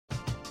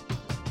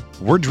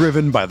We're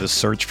driven by the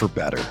search for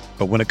better.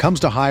 But when it comes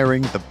to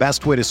hiring, the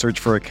best way to search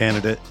for a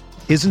candidate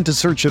isn't to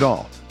search at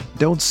all.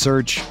 Don't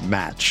search,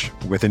 match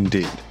with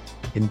Indeed.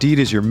 Indeed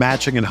is your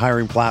matching and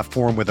hiring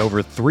platform with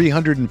over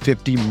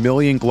 350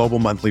 million global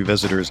monthly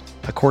visitors,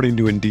 according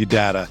to Indeed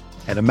data,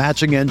 and a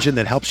matching engine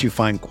that helps you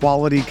find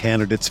quality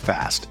candidates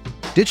fast.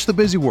 Ditch the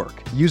busy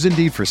work. Use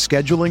Indeed for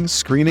scheduling,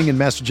 screening, and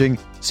messaging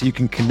so you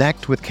can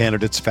connect with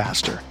candidates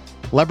faster.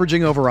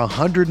 Leveraging over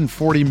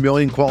 140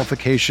 million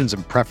qualifications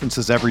and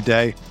preferences every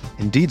day,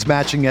 Indeed's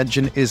matching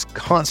engine is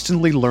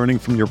constantly learning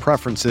from your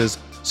preferences,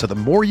 so the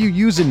more you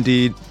use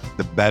Indeed,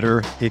 the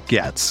better it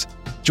gets.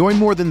 Join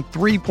more than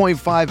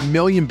 3.5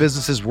 million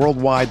businesses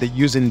worldwide that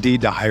use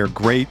Indeed to hire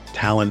great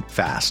talent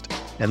fast.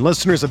 And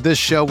listeners of this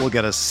show will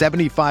get a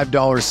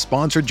 $75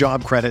 sponsored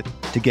job credit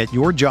to get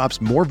your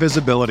jobs more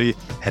visibility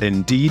at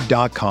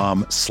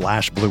Indeed.com/Blue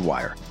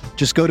Wire.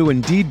 Just go to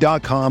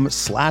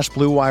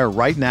Indeed.com/Blue Wire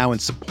right now and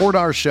support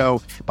our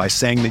show by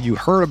saying that you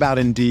heard about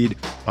Indeed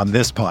on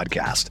this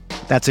podcast.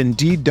 That's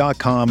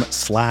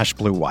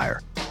Indeed.com/Blue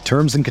Wire.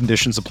 Terms and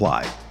conditions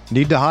apply.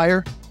 Need to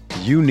hire?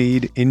 You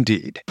need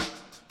Indeed.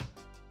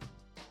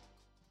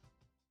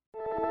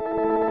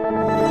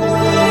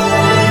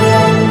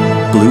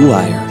 Blue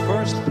Wire.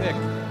 First pick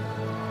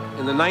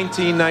in the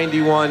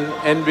 1991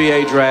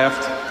 NBA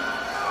Draft,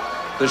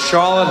 the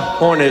Charlotte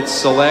Hornets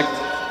select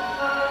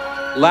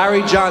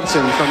Larry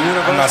Johnson from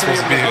University. I'm not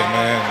supposed to be here,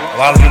 man. A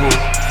lot of people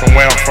from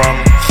where I'm from,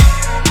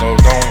 don't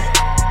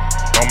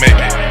make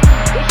it.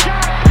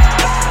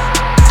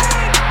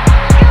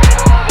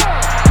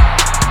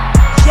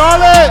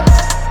 Charlotte,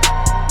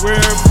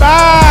 we're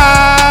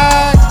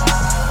back.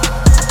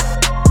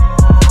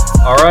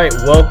 All right,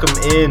 welcome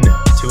in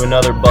to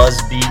another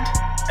BuzzBeat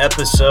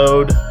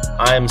episode.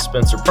 I am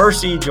Spencer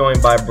Percy,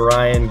 joined by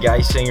Brian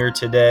Geisinger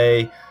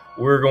today.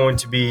 We're going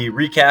to be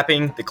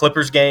recapping the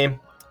Clippers game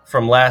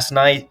from last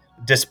night,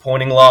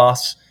 disappointing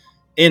loss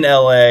in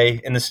LA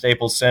in the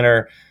Staples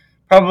Center.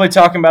 Probably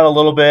talking about a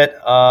little bit.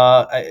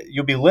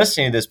 You'll be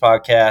listening to this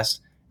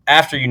podcast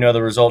after you know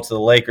the results of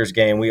the Lakers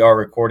game. We are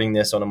recording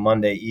this on a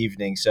Monday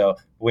evening, so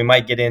we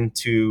might get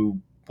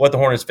into what the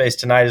Hornets face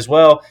tonight as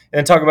well, and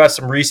then talk about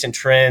some recent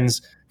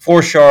trends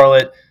for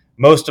Charlotte,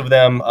 most of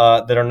them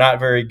that are not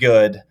very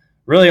good,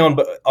 really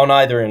on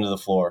either end of the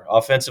floor.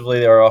 Offensively,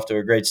 they are off to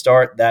a great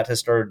start. That has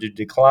started to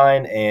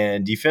decline,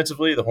 and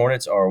defensively, the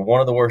Hornets are one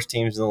of the worst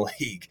teams in the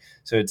league.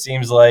 So it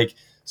seems like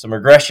some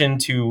regression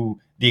to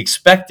the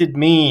expected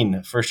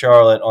mean for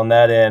Charlotte on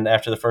that end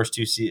after the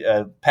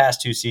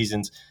past two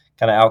seasons,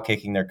 kind of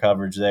outkicking their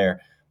coverage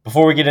there.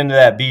 Before we get into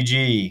that,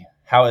 BG,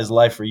 how is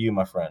life for you,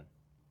 my friend?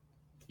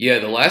 Yeah,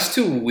 the last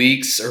 2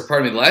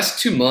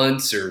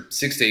 months or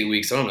 6 to 8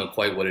 weeks, I don't know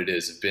quite what it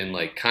is, have been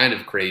like kind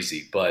of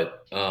crazy,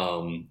 but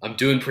I'm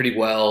doing pretty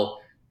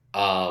well.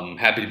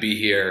 Happy to be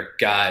here.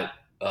 Got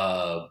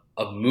a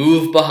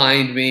move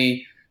behind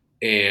me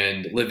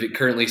and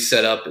currently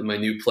set up in my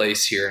new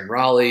place here in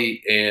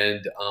Raleigh,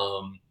 and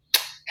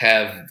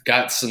have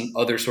got some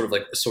other sort of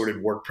like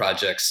assorted work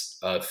projects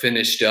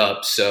finished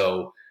up.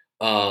 So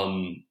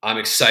I'm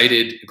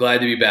excited, glad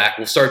to be back.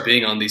 We'll start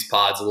being on these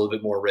pods a little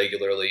bit more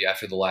regularly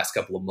after the last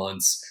couple of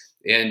months.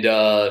 And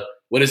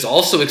what is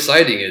also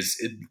exciting is,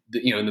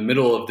 in the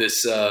middle of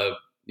this,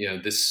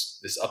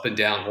 this up and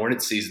down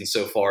Hornets season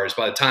so far, is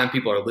by the time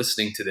people are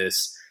listening to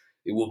this,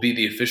 it will be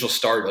the official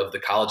start of the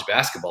college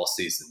basketball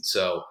season.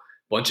 So a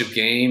bunch of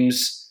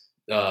games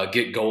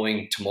get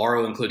going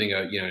tomorrow, including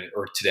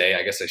or today,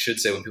 I guess I should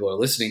say, when people are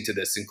listening to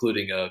this,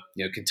 including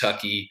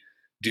Kentucky,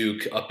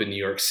 Duke up in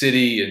New York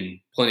City, and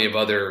plenty of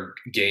other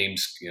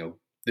games,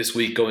 this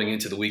week going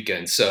into the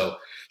weekend. So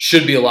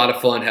should be a lot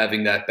of fun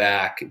having that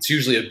back. It's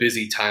usually a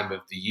busy time of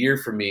the year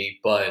for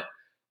me, but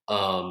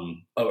a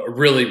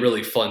really,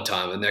 really fun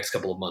time. The next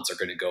couple of months are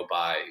going to go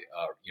by,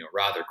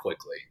 rather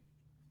quickly.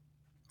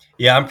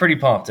 Yeah, I'm pretty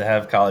pumped to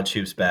have college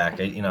hoops back.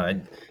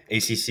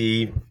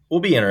 ACC will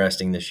be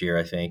interesting this year,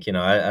 I think.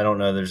 I don't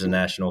know there's a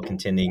national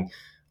contending,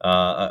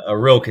 a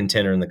real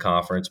contender in the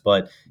conference,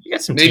 but you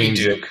got some Maybe teams.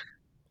 Duke.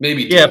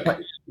 Maybe Duke.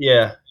 Duke.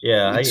 Yeah.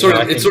 It sort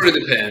of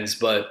depends,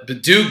 but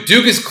Duke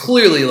is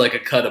clearly like a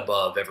cut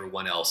above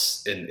everyone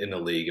else in the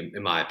league,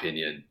 in my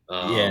opinion.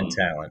 In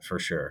talent for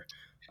sure.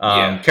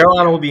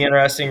 Carolina will be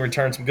interesting.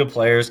 Return some good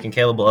players. Can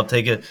Caleb Love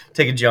take a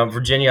jump?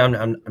 Virginia,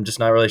 I'm just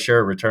not really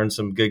sure. Return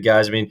some good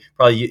guys. I mean,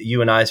 probably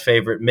you and I's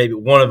favorite, maybe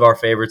one of our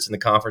favorites in the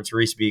conference,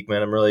 Reese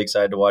Beekman. I'm really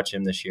excited to watch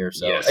him this year.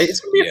 So It's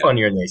going to be a fun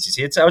year in the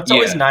ACC. It's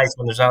always nice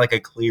when there's not like a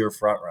clear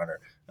front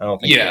runner. I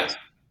don't think.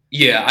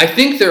 Yeah, I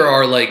think I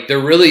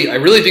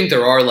really think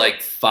there are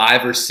like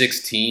 5 or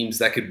 6 teams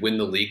that could win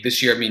the league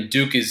this year. I mean,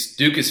 Duke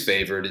is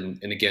favored,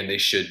 and again, they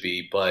should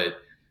be,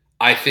 but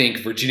I think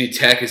Virginia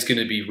Tech is going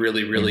to be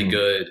really, really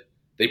good.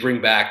 They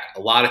bring back a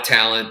lot of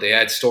talent. They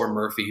add Storm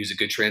Murphy, who's a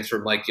good transfer.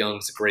 Mike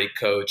Young's a great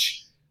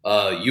coach.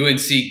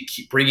 UNC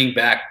bringing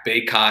back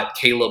Baycott,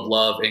 Caleb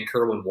Love, and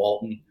Kerwin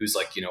Walton, who's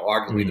like,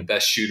 arguably the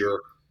best shooter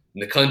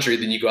in the country.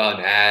 Then you go out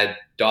and add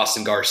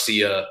Dawson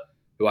Garcia,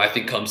 who I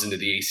think comes into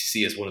the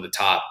ACC as one of the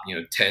top,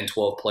 10,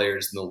 12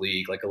 players in the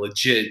league, like a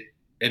legit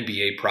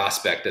NBA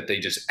prospect that they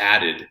just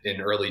added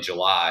in early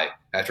July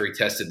after he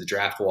tested the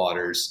draft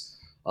waters.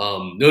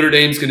 Notre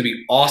Dame's going to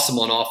be awesome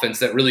on offense.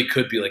 That really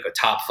could be like a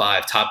top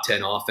 5, top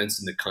 10 offense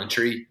in the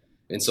country.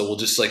 And so we'll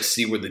just like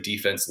see where the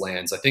defense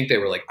lands. I think they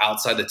were like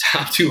outside the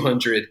top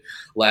 200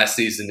 last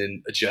season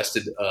in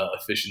adjusted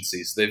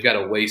efficiency. So they've got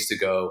a ways to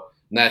go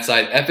on that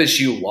side.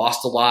 FSU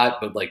lost a lot,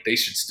 but like they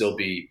should still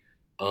be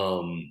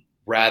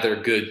rather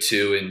good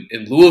too.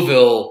 In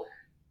Louisville,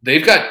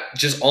 they've got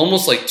just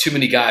almost like too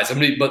many guys.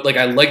 But like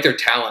I like their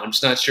talent. I'm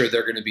just not sure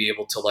they're going to be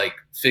able to like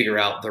figure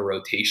out the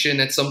rotation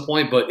at some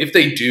point. But if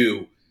they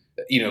do,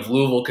 if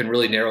Louisville can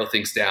really narrow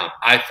things down,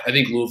 I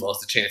think Louisville has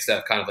the chance to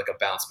have kind of like a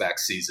bounce back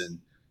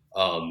season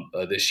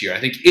this year. I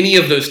think any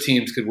of those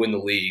teams could win the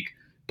league.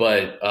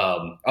 But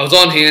I was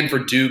on hand for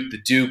Duke. The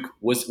Duke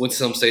was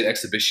some state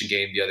exhibition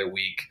game the other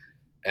week,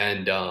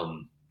 and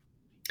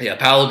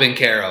Paolo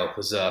Banchero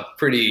was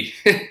pretty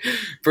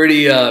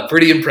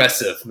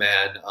impressive,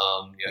 man.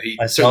 He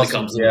certainly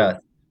comes in.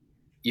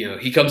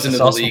 He comes into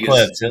the league.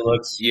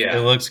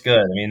 It looks good.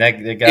 I mean,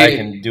 that guy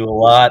can do a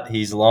lot.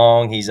 He's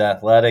long. He's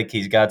athletic.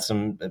 He's got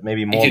some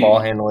maybe more ball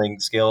handling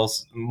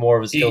skills, more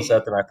of a skill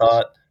set than I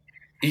thought.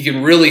 He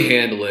can really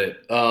handle it,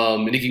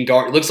 and he can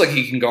guard. It looks like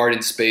he can guard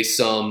in space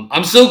some.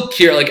 I'm so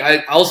curious.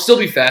 Like I'll still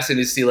be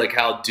fascinated to see like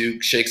how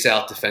Duke shakes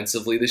out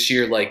defensively this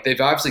year. Like they've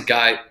obviously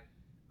got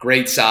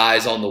great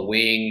size on the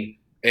wing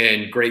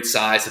and great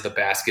size at the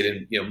basket.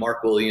 And,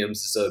 Mark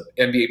Williams is an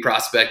NBA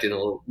prospect and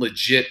a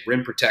legit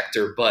rim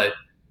protector. But,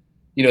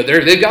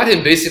 they've got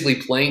him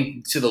basically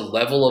playing to the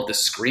level of the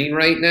screen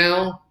right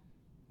now.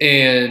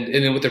 And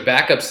then with their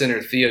backup center,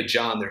 Theo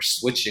John, they're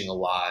switching a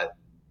lot.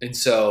 And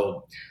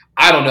so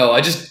I don't know.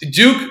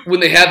 Duke, when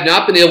they have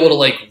not been able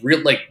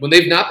to when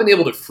they've not been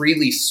able to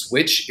freely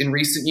switch in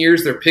recent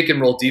years, their pick and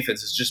roll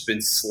defense has just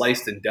been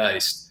sliced and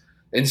diced.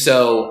 And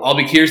so I'll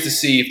be curious to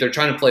see if they're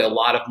trying to play a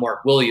lot of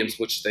Mark Williams,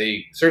 which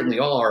they certainly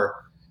are.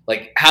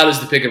 Like, how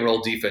does the pick and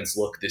roll defense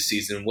look this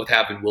season with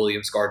having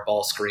Williams guard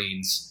ball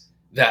screens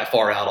that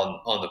far out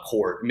on the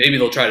court? Maybe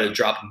they'll try to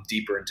drop them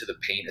deeper into the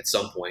paint at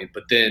some point,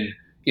 but then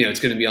it's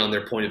going to be on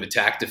their point of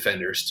attack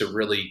defenders to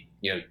really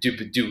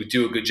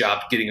do a good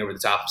job getting over the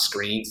top of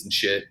screens and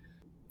shit.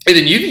 And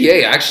then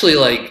UVA actually,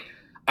 like,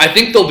 I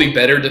think they'll be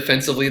better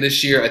defensively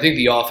this year. I think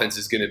the offense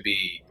is going to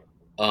be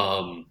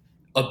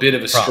a bit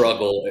of a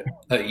struggle.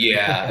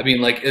 I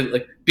mean, like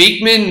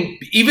Beekman,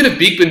 even if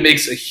Beekman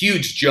makes a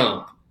huge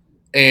jump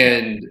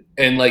and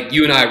like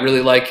you and I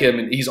really like him,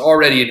 and he's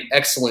already an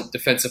excellent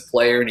defensive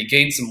player and he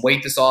gained some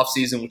weight this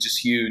offseason, which is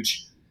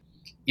huge.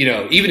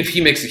 Even if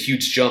he makes a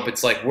huge jump,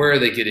 it's like, where are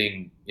they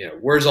getting,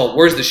 where's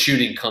the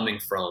shooting coming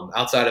from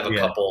outside of a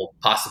couple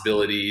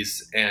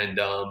possibilities? And,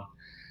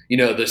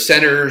 the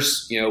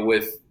centers,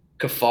 with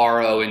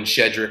Cafaro and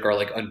Shedrick are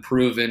like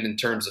unproven in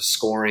terms of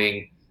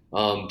scoring.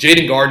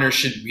 Jaden Gardner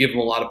should give him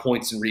a lot of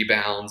points and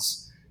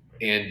rebounds.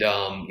 And,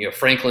 Armand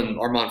Franklin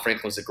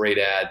was a great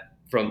ad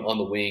from on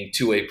the wing,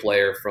 two-way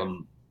player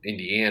from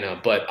Indiana.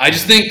 But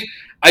this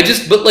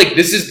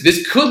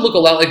could look a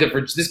lot like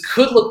this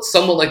could look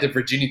somewhat like the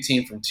Virginia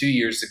team from 2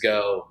 years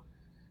ago,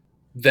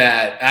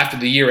 that after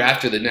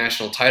the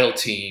national title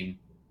team,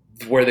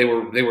 where they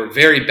were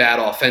very bad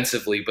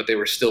offensively, but they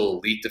were still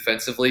elite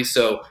defensively.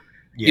 So,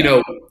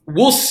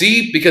 we'll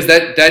see, because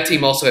that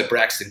team also had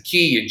Braxton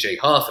Key and Jay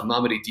Huff and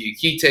Mamadi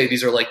Diakite.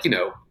 These are like,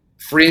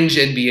 fringe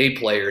NBA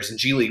players and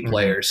G League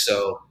players.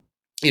 So,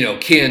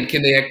 can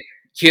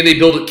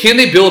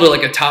they build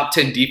like a top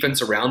 10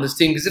 defense around this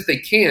team? Because if they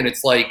can,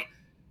 it's like,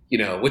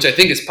 which I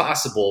think is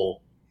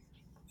possible,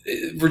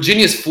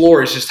 Virginia's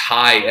floor is just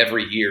high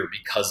every year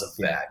because of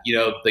that.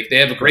 Like they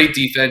have a great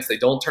defense. They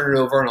don't turn it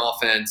over on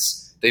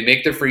offense. They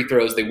make their free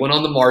throws. They win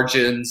on the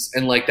margins.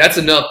 And like, that's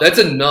enough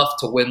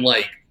to win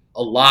like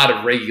a lot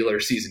of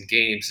regular season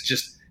games.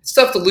 It's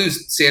tough to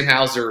lose Sam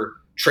Hauser,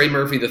 Trey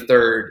Murphy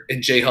III,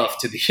 and Jay Huff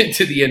to the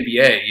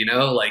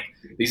NBA, like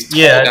these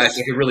tall guys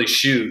that can really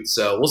shoot.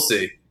 So we'll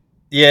see.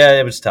 Yeah,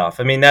 it was tough.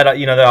 I mean, that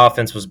the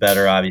offense was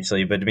better,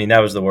 obviously, but I mean that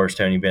was the worst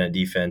Tony Bennett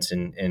defense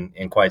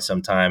in quite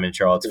some time in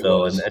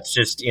Charlottesville, and it's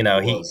just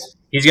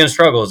he's going to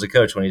struggle as a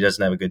coach when he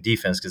doesn't have a good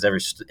defense, because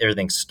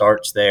everything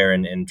starts there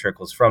and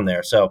trickles from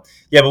there. So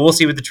but we'll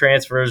see with the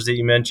transfers that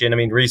you mentioned. I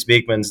mean, Reese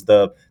Beekman's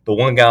the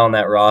one guy on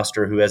that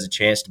roster who has a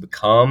chance to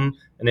become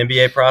an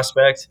NBA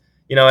prospect.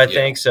 I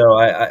think so.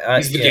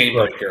 He's the game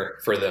breaker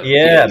for them.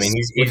 Yeah, I mean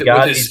he's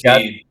got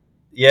speed.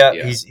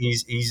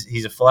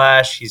 He's a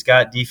flash. He's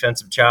got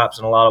defensive chops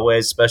in a lot of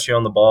ways, especially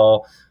on the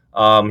ball. He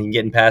can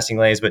get in passing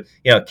lanes, but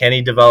can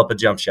he develop a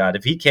jump shot?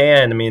 If he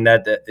can, I mean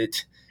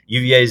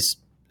UVA's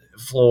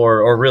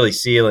floor, or really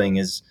ceiling,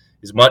 is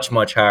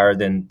much higher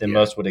than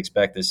most would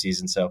expect this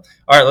season. So,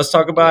 all right, let's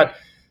talk about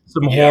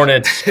some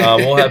Hornets.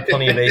 We'll have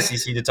plenty of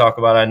ACC to talk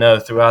about, I know,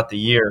 throughout the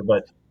year,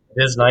 but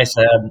it is nice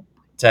to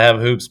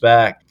have hoops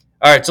back.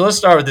 All right, so let's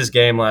start with this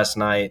game last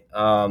night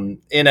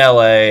in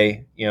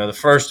LA. The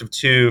first of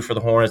two for the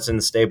Hornets in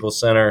the Staples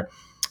Center.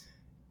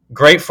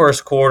 Great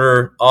first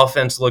quarter.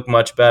 Offense looked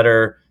much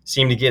better.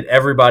 Seemed to get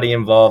everybody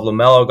involved.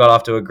 LaMelo got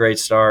off to a great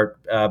start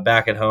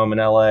back at home in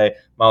LA.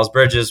 Miles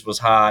Bridges was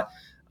hot.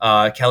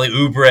 Kelly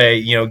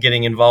Oubre,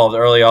 getting involved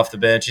early off the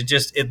bench.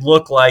 It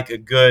looked like a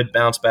good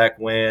bounce back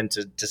win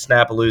to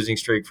snap a losing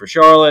streak for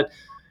Charlotte.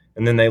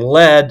 And then they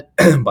led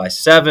by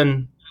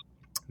 7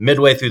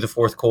 midway through the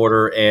fourth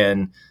quarter,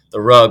 and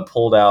the rug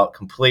pulled out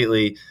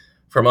completely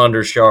from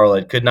under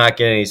Charlotte. Could not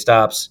get any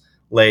stops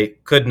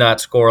late, could not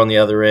score on the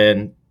other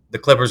end. The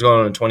Clippers going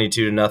on a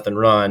 22-0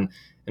 run,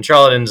 and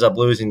Charlotte ends up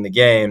losing the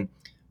game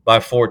by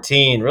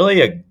 14.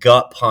 Really a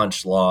gut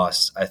punch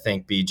loss, I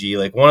think, BG.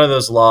 Like one of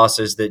those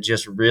losses that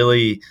just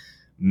really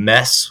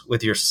mess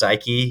with your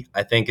psyche,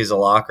 I think, as a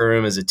locker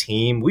room, as a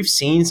team. We've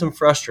seen some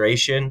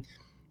frustration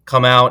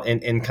come out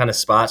in kind of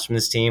spots from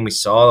this team. We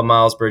saw the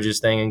Miles Bridges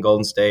thing in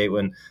Golden State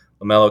when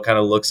LaMelo kind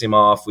of looks him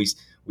off. We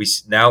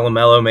now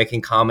LaMelo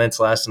making comments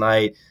last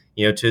night,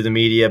 to the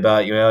media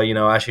about,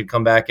 I should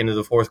come back into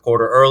the fourth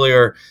quarter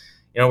earlier.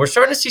 We're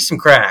starting to see some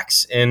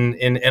cracks in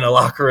a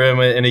locker room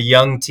in a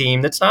young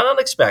team. That's not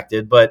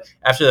unexpected, but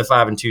after the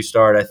 5-2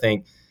 start, I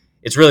think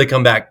it's really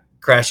come back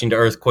crashing to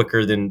earth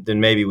quicker than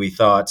maybe we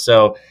thought.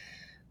 So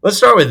let's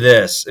start with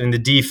this and the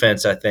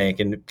defense, I think,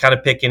 and kind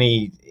of pick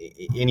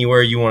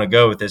anywhere you want to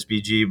go with this,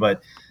 BG.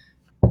 But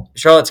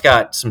Charlotte's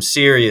got some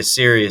serious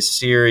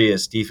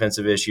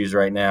defensive issues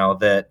right now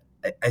that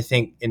I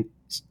think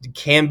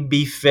can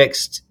be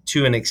fixed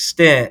to an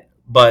extent,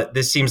 but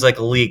this seems like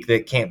a leak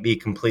that can't be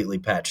completely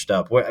patched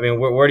up.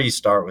 Where do you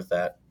start with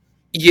that?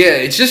 Yeah,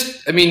 it's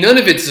just, none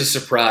of it's a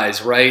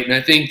surprise, right? And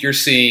I think you're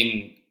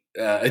seeing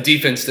a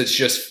defense that's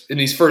just, in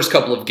these first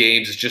couple of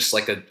games, is just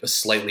like a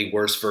slightly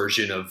worse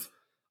version of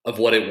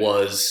what it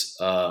was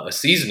a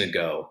season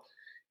ago.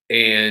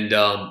 And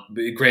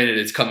granted,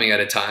 it's coming at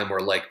a time where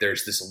like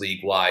there's this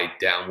league-wide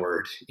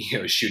downward,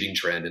 shooting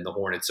trend, and the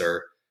Hornets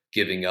are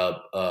giving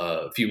up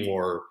a few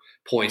more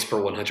points per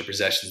 100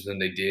 possessions than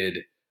they did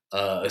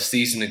a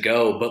season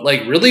ago. But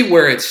like really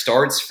where it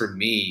starts for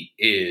me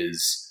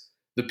is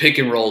the pick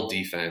and roll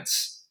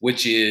defense,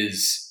 which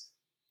is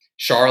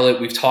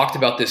Charlotte. We've talked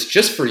about this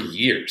just for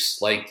years.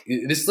 Like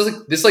this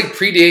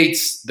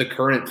predates the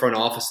current front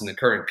office and the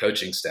current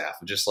coaching staff.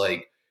 Just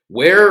like,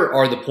 where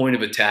are the point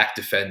of attack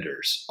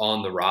defenders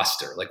on the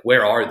roster? Like,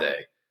 where are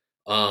they?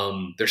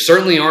 There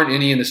certainly aren't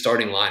any in the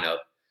starting lineup.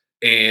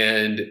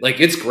 And like,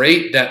 it's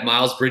great that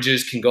Miles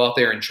Bridges can go out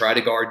there and try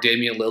to guard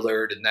Damian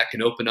Lillard, and that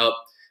can open up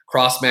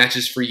cross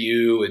matches for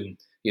you. And,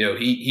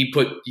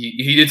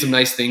 he did some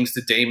nice things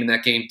to Dame in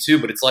that game too.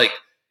 But it's like,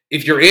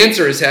 if your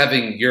answer is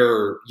having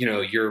your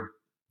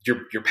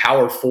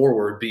power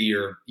forward be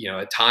your,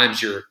 at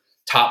times your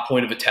top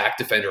point of attack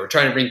defender, or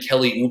trying to bring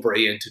Kelly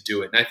Oubre in to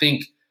do it. And I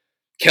think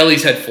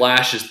Kelly's had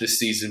flashes this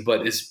season,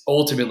 but has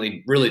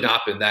ultimately really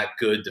not been that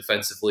good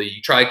defensively.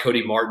 You tried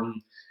Cody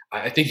Martin.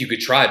 I think you could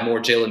try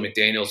more Jalen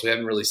McDaniels. We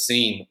haven't really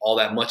seen all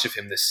that much of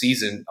him this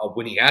season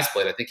when he has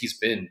played. I think he's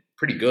been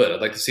pretty good. I'd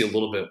like to see a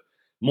little bit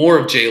more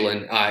of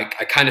Jalen. I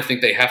kind of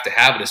think they have to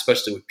have it,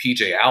 especially with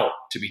PJ out,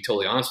 to be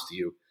totally honest with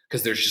you,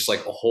 because there's just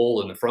like a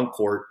hole in the front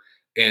court,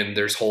 and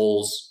there's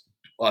holes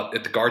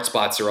at the guard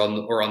spots or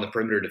on the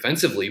perimeter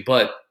defensively.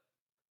 But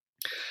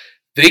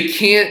they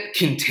can't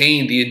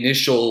contain the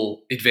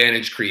initial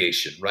advantage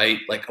creation, right?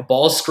 Like a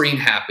ball screen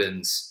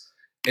happens,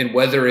 and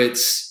whether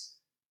it's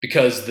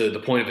because the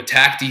point of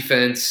attack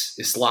defense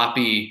is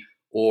sloppy,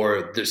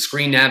 or the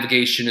screen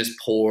navigation is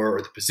poor,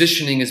 or the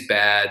positioning is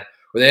bad,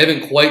 or they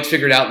haven't quite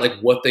figured out like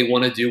what they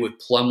want to do with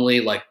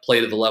Plumlee, like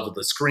play to the level of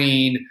the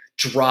screen,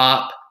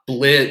 drop,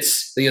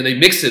 blitz. They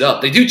mix it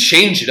up. They do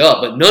change it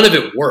up, but none of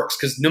it works,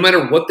 because no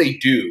matter what they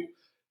do,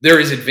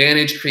 there is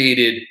advantage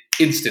created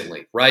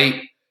instantly,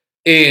 right?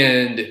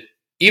 And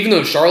even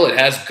though Charlotte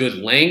has good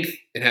length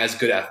and has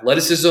good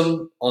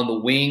athleticism on the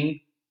wing,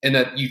 and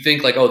that you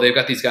think like, oh, they've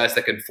got these guys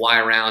that can fly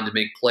around and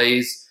make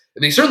plays,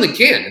 and they certainly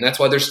can. And that's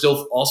why they're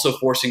still also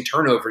forcing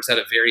turnovers at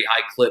a very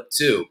high clip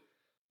too.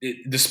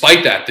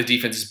 Despite that, the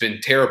defense has been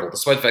terrible,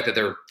 despite the fact that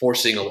they're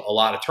forcing a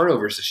lot of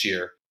turnovers this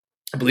year.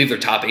 I believe they're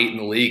top 8 in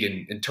the league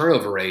in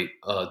turnover rate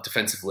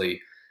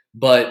defensively.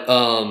 But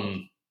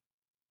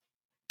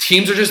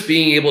teams are just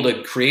being able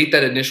to create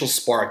that initial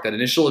spark, that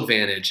initial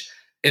advantage,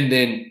 and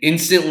then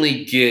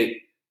instantly get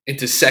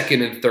into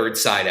second and third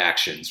side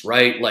actions,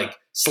 right? Like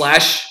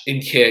slash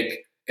and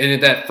kick. And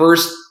if that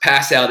first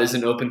pass out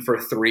isn't open for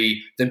a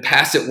 3, then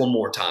pass it one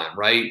more time,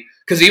 right?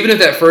 Because even if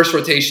that first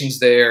rotation's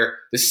there,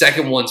 the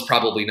second one's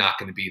probably not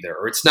going to be there,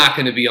 or it's not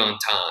going to be on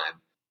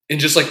time. And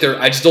just like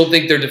I just don't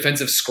think their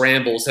defensive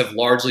scrambles have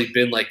largely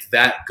been like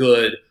that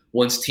good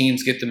once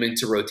teams get them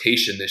into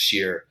rotation this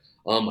year.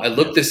 I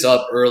looked this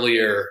up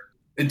earlier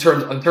in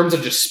terms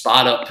of just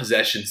spot up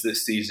possessions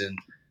this season.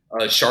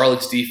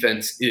 Charlotte's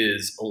defense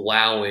is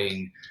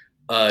allowing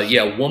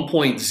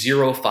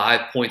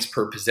 1.05 points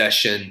per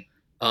possession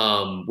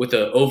with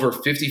a over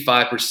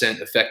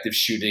 55% effective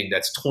shooting.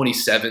 That's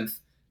 27th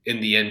in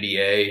the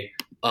NBA.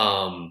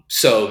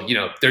 So,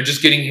 they're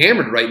just getting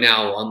hammered right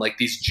now on like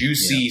these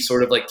juicy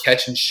sort of like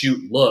catch and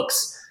shoot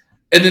looks.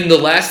 And then the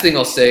last thing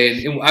I'll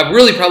say, and I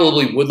really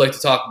probably would like to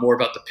talk more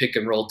about the pick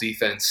and roll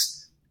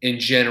defense in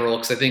general,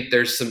 because I think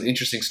there's some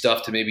interesting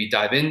stuff to maybe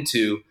dive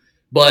into.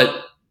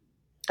 But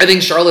I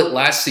think Charlotte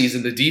last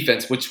season, the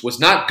defense, which was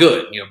not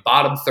good,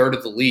 bottom third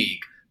of the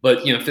league,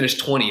 but,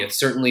 finished 20th,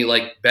 certainly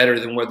like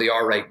better than where they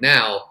are right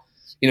now.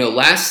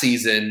 Last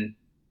season,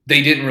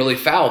 they didn't really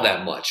foul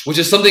that much, which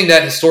is something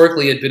that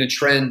historically had been a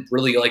trend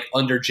really like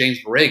under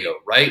James Borrego,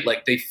 right?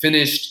 Like they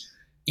finished,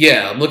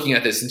 I'm looking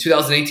at this, in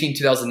 2018,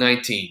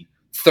 2019,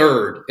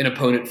 third in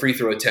opponent free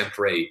throw attempt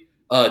rate.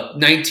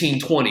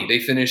 19-20, they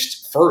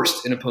finished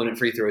first in opponent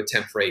free throw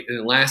attempt rate. And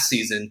then last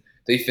season,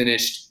 they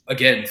finished,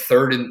 again,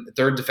 third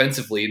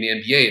defensively in the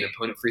NBA in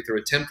opponent free throw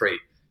attempt rate,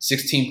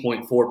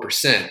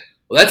 16.4%.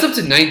 Well, that's up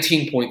to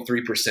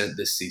 19.3%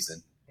 this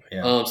season.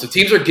 Yeah. So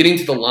teams are getting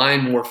to the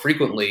line more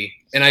frequently.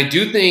 And I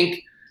do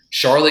think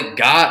Charlotte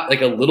got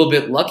like a little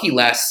bit lucky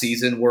last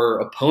season where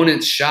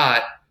opponents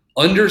shot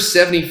under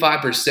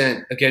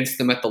 75% against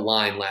them at the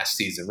line last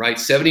season, right?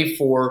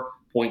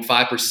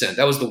 74.5%.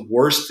 That was the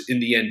worst in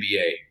the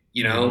NBA,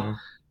 Mm-hmm.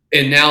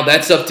 And now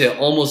that's up to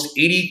almost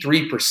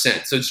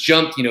 83%. So it's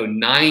jumped,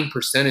 9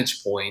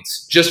 percentage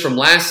points just from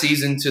last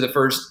season to the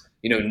first,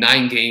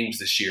 9 games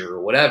this year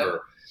or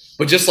whatever.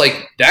 But just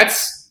like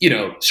that's,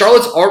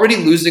 Charlotte's already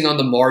losing on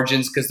the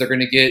margins because they're going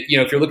to get,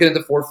 if you're looking at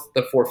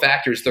the four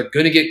factors, they're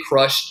going to get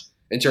crushed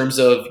in terms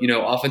of,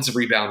 offensive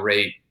rebound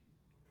rate.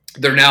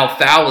 They're now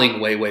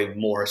fouling way, way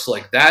more. So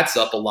like that's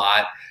up a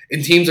lot.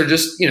 And teams are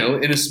just,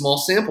 in a small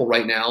sample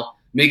right now,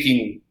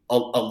 making a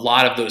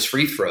lot of those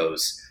free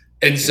throws.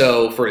 And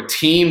so for a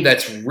team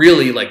that's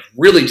really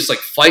just like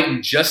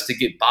fighting just to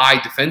get by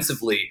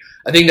defensively,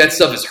 I think that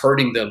stuff is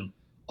hurting them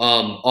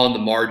on the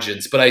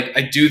margins. But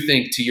I do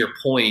think, to your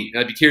point, and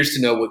I'd be curious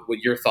to know what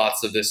your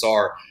thoughts of this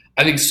are.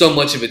 I think so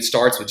much of it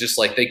starts with just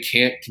like they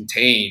can't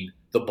contain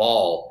the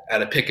ball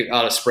out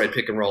of spread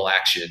pick and roll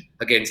action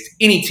against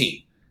any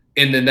team.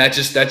 And then that's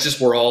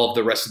just where all of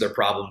the rest of their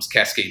problems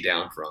cascade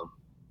down from.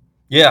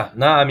 Yeah,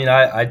 no, I mean,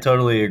 I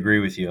totally agree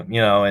with you,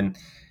 and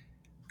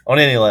on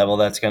any level,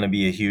 that's going to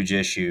be a huge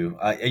issue.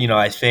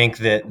 I think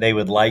that they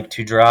would like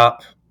to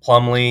drop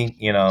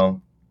Plumlee,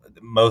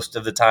 most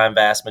of the time,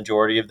 vast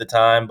majority of the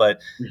time.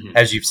 But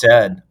as you've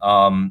said,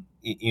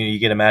 you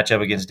get a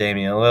matchup against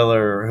Damian Lillard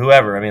or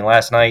whoever. I mean,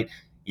 last night,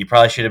 you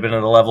probably should have been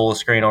at a level of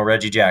screen on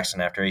Reggie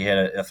Jackson after he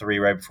hit a three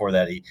right before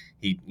that. He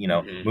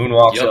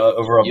moonwalks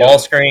over a ball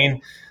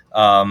screen.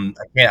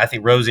 I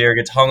think Rozier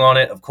gets hung on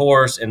it, of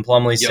course, and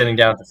Plumlee's sitting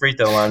down at the free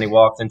throw line. He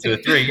walked into a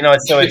three.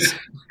 So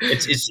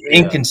it's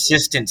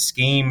inconsistent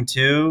scheme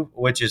too,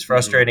 which is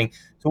frustrating.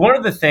 So one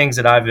of the things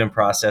that I've been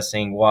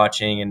processing,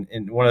 watching,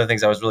 and one of the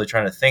things I was really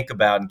trying to think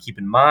about and keep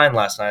in mind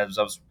last night as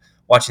I was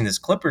watching this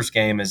Clippers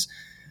game is,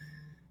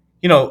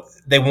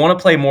 they want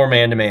to play more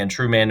man-to-man,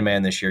 true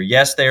man-to-man this year.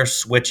 Yes, they are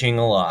switching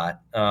a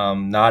lot,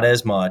 not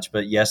as much,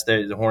 but yes,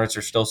 the Hornets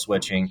are still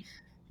switching.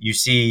 You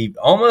see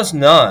almost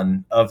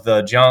none of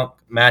the junk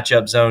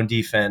matchup zone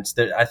defense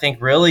that I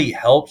think really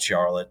helped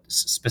Charlotte,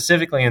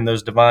 specifically in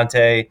those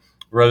Devontae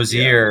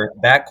Rozier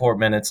backcourt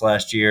minutes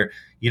last year.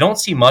 You don't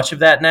see much of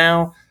that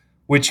now,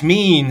 which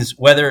means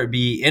whether it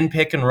be in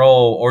pick and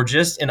roll or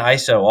just in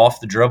ISO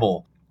off the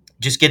dribble,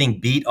 just getting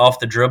beat off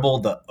the dribble,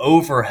 the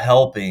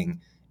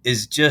over-helping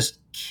is just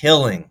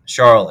killing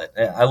Charlotte.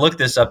 I looked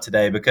this up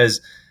today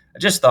because I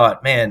just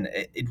thought, man,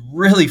 it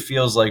really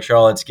feels like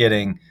Charlotte's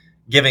giving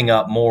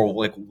up more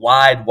like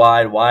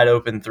wide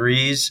open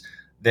threes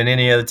than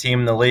any other team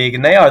in the league.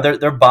 And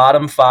they're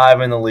bottom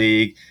 5 in the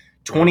league.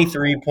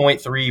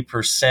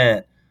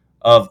 23.3%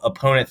 of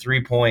opponent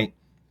 3-point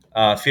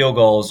field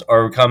goals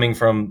are coming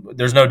from,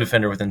 there's no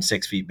defender within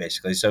 6 feet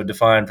basically. So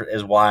defined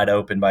as wide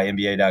open by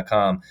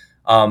NBA.com.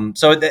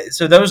 So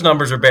those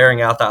numbers are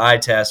bearing out the eye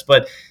test,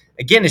 but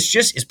again,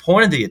 it's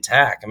point of the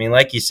attack. I mean,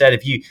 like you said,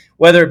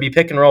 whether it be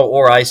pick and roll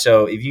or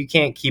ISO, if you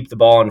can't keep the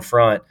ball in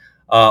front,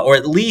 or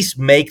at least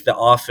make the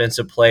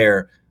offensive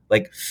player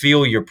like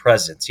feel your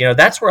presence.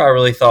 That's where I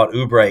really thought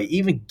Oubre,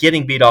 even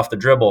getting beat off the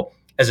dribble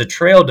as a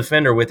trail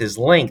defender with his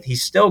length,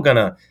 he's still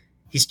gonna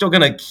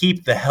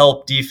keep the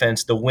help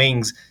defense, the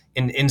wings,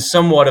 in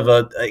somewhat of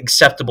a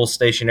acceptable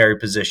stationary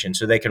position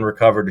so they can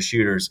recover to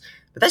shooters.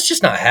 But that's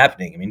just not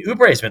happening. I mean,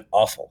 Oubre has been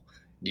awful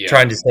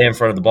trying to stay in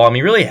front of the ball. I mean,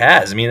 he really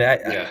has. I mean,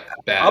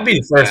 I'll be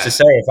the first to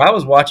say, if I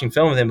was watching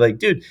film with him, like,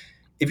 dude,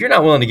 if you're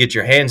not willing to get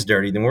your hands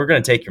dirty, then we're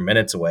going to take your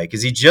minutes away,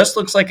 because he just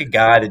looks like a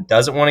guy that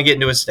doesn't want to get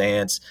into a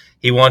stance.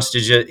 He wants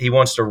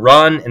to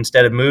run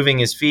instead of moving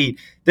his feet.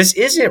 This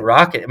isn't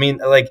rocket. I mean,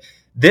 like,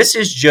 this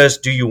is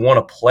just, do you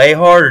want to play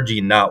hard or do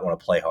you not want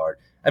to play hard?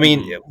 I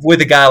mean, with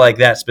a guy like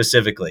that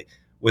specifically,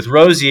 with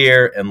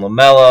Rozier and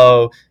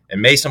LaMelo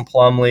and Mason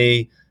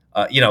Plumlee,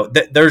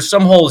 there's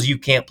some holes you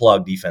can't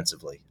plug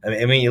defensively.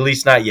 I mean, at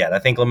least not yet. I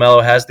think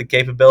LaMelo has the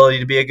capability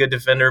to be a good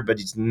defender, but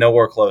he's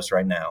nowhere close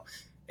right now.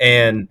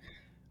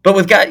 But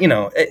with guy, you're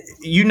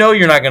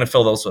not going to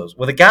fill those holes.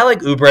 With a guy like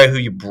Oubre, who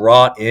you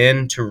brought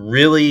in to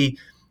really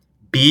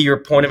be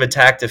your point of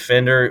attack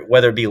defender,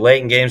 whether it be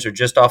late in games or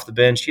just off the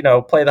bench,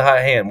 play the hot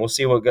hand. We'll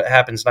see what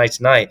happens night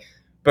to night.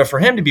 But for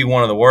him to be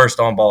one of the worst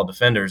on-ball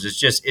defenders,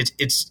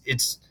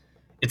 it's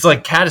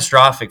like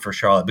catastrophic for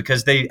Charlotte,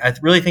 because I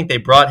really think they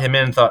brought him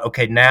in and thought,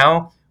 okay,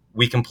 now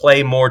we can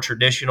play more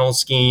traditional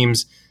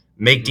schemes,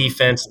 make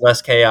defense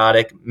less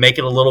chaotic, make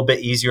it a little bit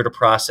easier to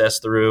process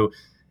through.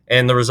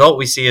 And the result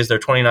we see is they're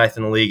 29th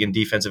in the league in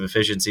defensive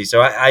efficiency.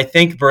 So I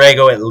think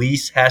Borrego at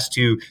least has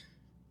to,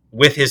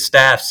 with his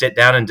staff, sit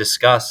down and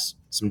discuss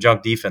some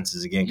junk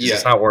defenses again, because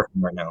it's not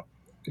working right now.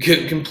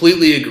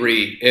 Completely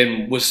agree,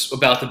 and was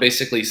about to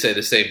basically say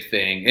the same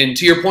thing. And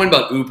to your point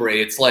about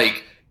Oubre, it's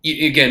like,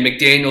 again,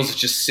 McDaniels is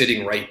just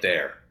sitting right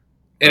there.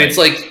 And It's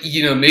like,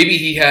 maybe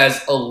he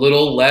has a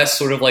little less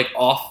sort of like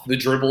off the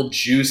dribble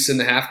juice in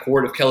the half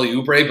court of Kelly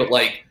Oubre, but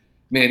like,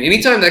 man,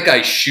 anytime that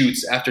guy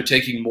shoots after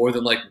taking more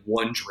than like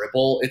one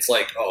dribble, it's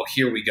like, oh,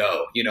 here we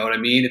go. You know what I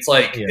mean? It's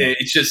like,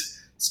 it's just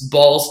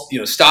balls,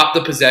 stop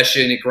the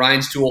possession. It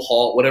grinds to a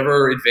halt,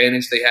 whatever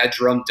advantage they had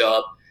drummed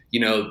up,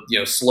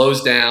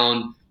 slows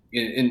down.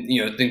 And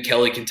then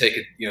Kelly can take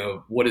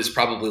what is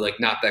probably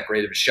like not that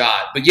great of a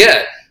shot. But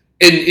yeah,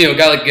 and a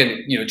guy like,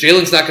 again,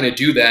 Jalen's not going to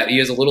do that. He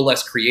has a little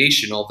less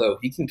creation, although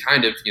he can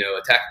kind of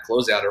attack a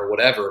closeout or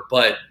whatever.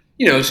 But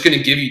it's going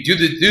to give you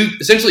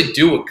essentially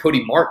do what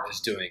Cody Martin is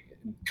doing.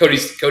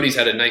 Cody's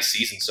had a nice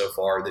season so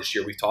far this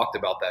year. We've talked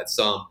about that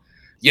some.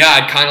 Yeah,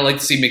 I'd kind of like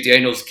to see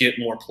McDaniels get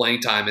more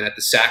playing time, and at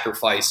the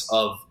sacrifice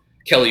of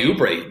Kelly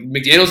Oubre.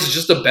 McDaniels is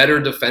just a better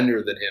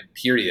defender than him,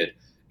 period.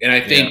 And I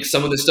think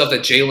some of the stuff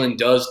that Jalen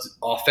does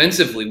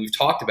offensively, we've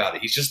talked about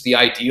it. He's just the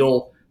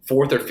ideal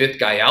fourth or fifth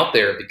guy out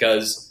there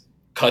because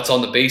cuts on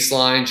the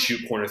baseline,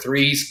 shoot corner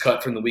threes,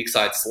 cut from the weak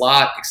side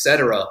slot,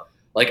 etc.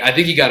 Like, I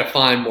think you got to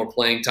find more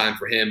playing time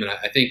for him, and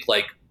I think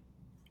like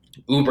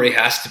Oubre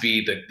has to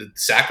be the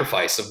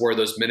sacrifice of where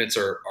those minutes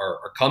are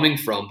coming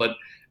from. But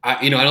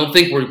I don't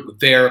think we're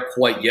there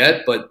quite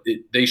yet. But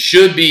they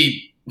should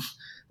be.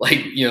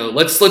 Like,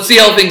 let's see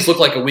how things look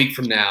like a week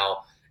from now.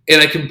 And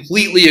I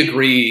completely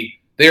agree.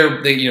 They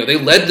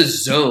led the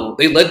zone.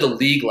 They led the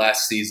league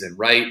last season,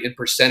 right, in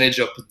percentage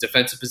of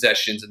defensive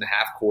possessions in the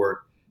half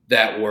court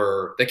that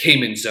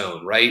came in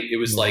zone, right? It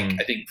was like,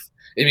 at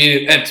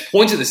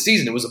points of the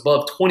season, it was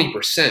above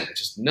 20%,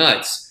 which is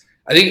nuts.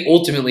 I think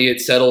ultimately it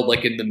settled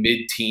like in the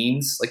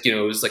mid-teens, like, it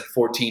was like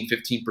 14,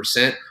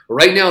 15%. But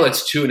right now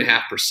that's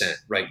 2.5%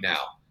 right now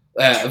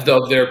of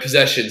their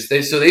possessions.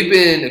 They've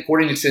been,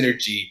 according to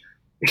Synergy,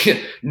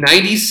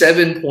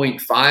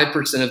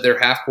 97.5% of their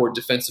half-court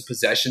defensive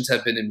possessions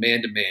have been in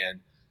man-to-man.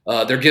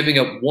 They're giving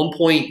up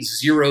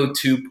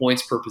 1.02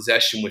 points per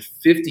possession with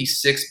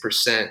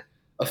 56%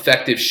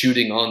 effective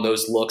shooting on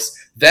those looks.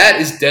 That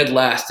is dead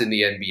last in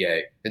the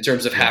NBA in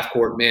terms of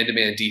half-court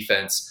man-to-man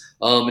defense.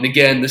 And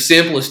again, the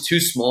sample is too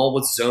small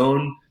with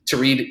zone to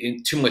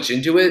read too much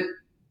into it.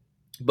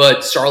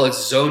 But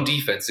Charlotte's zone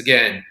defense,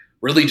 again,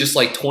 really just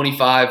like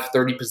 25,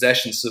 30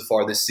 possessions so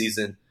far this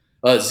season.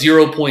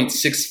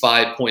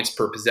 0.65 points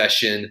per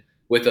possession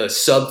with a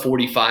sub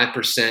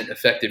 45%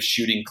 effective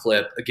shooting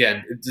clip.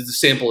 Again, the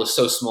sample is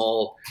so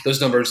small. Those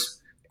numbers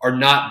are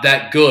not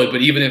that good,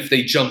 but even if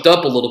they jumped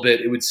up a little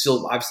bit, it would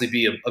still obviously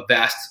be a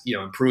vast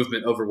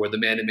improvement over where the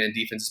man-to-man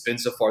defense has been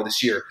so far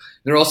this year.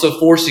 They're also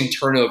forcing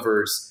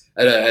turnovers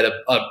at a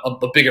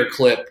bigger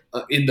clip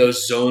in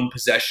those zone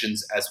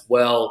possessions as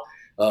well.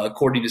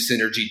 According to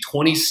Synergy,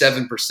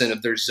 27%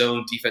 of their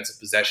zone defensive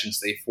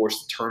possessions they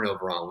forced a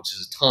turnover on, which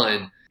is a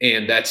ton.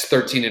 And that's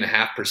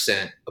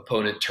 13.5%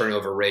 opponent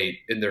turnover rate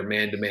in their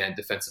man-to-man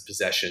defensive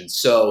possessions.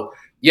 So,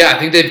 yeah, I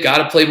think they've got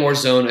to play more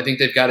zone. I think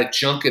they've got to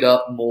junk it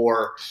up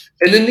more.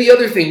 And then the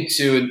other thing,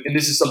 too, and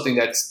this is something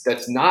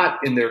that's not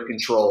in their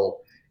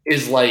control,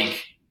 is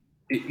like,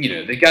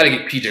 they got to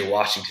get PJ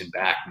Washington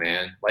back,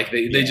 man. Like,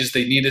 they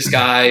need this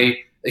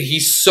guy.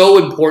 He's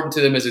so important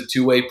to them as a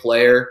two-way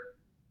player.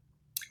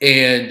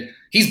 And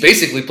he's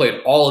basically played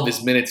all of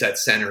his minutes at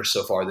center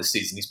so far this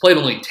season. He's played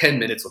only 10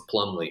 minutes with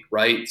Plumlee,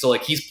 right? So,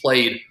 like, he's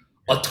played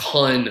a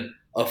ton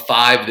of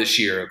 5 this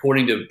year.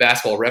 According to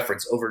Basketball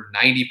Reference, over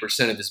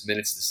 90% of his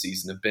minutes this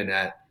season have been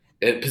at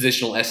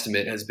positional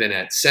estimate has been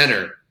at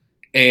center.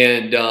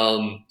 And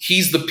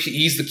he's the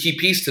key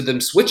piece to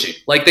them switching.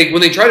 Like,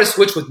 when they try to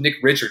switch with Nick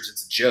Richards,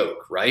 it's a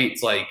joke, right?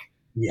 It's like,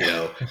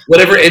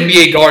 whatever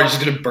NBA guard is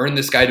going to burn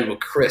this guy to a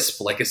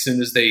crisp, like, as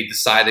soon as they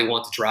decide they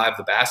want to drive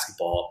the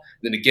basketball.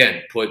 Then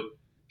again, put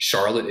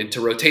Charlotte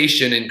into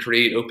rotation and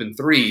create open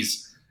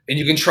threes. And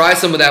you can try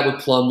some of that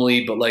with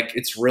Plumlee, but like,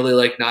 it's really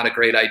like not a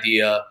great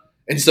idea.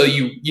 And so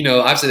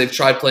obviously they've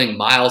tried playing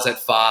Miles at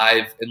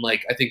 5, and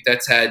like, I think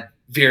that's had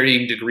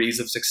varying degrees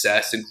of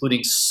success,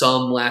 including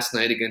some last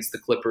night against the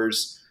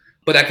Clippers.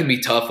 But that can be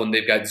tough when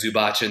they've got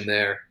Zubac in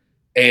there.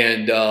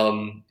 And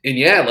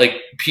yeah,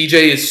 like, PJ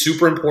is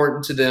super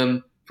important to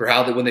them for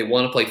when they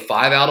want to play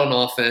 5 out on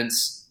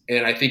offense.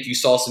 And I think you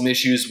saw some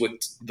issues with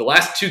the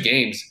last 2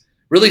 games.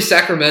 Really,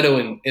 Sacramento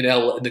and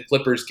the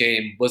Clippers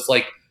game was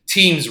like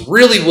teams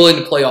really willing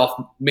to play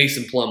off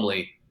Mason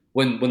Plumlee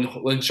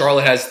when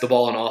Charlotte has the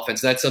ball on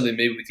offense. And that's something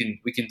maybe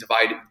we can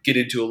get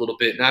into a little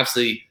bit. And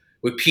obviously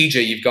with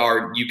PJ, you've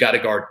got to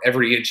guard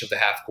every inch of the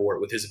half court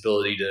with his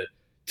ability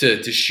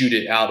to shoot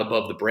it out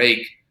above the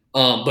break.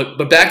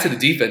 But back to the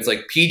defense,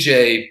 like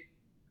PJ,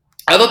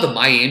 I thought the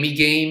Miami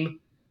game,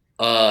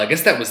 I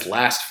guess that was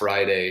last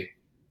Friday.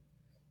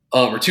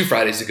 or 2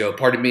 Fridays ago,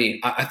 pardon me,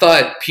 I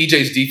thought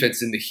PJ's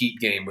defense in the Heat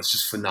game was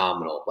just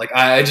phenomenal. Like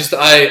I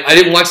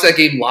didn't watch that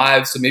game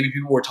live, so maybe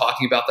people were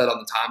talking about that on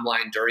the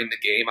timeline during the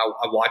game.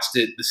 I watched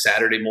it the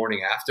Saturday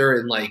morning after,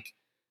 and like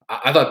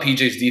I thought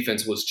PJ's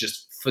defense was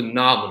just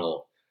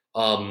phenomenal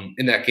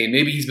in that game.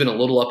 Maybe he's been a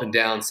little up and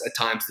down at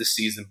times this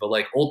season, but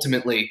like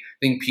ultimately, I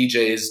think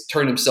PJ has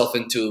turned himself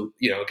into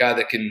a guy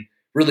that can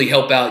really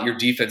help out your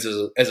defense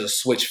as a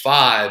switch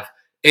 5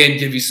 and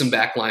give you some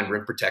backline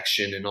rim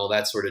protection and all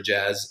that sort of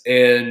jazz.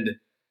 And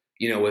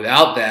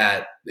without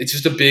that, it's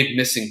just a big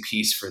missing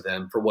piece for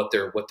them for what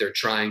they're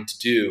trying to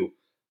do.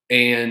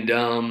 And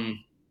and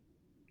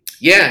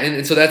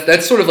so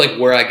that's sort of like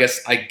where I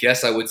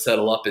guess I would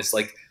settle up is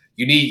like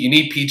you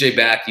need PJ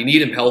back, you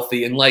need him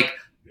healthy, and like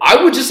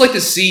I would just like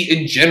to see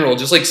in general,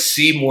 just like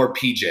see more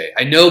PJ.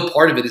 I know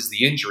part of it is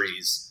the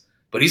injuries,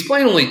 but he's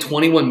playing only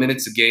 21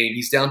 minutes a game.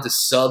 He's down to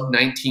sub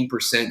 19%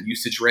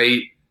 usage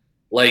rate.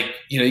 Like,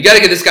 you got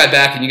to get this guy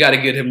back, and you got to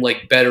get him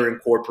like better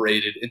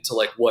incorporated into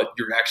like what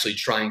you're actually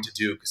trying to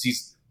do, because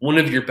he's one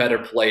of your better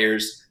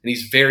players and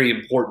he's very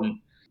important.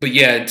 But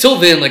yeah, until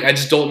then, like I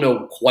just don't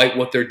know quite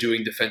what they're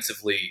doing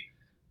defensively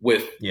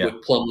with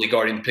Plumlee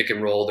guarding the pick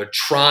and roll. They're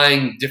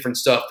trying different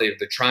stuff. They're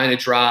trying to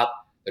drop.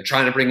 They're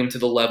trying to bring him to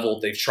the level.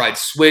 They've tried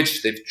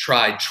switch. They've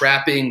tried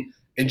trapping.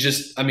 And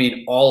just,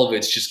 all of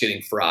it's just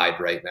getting fried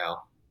right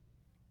now.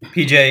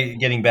 PJ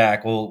getting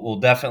back will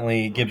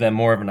definitely give them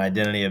more of an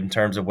identity in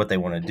terms of what they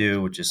want to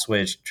do, which is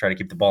switch, try to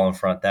keep the ball in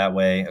front that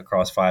way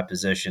across 5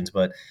 positions.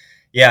 But,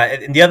 yeah,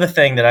 and the other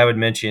thing that I would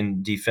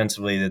mention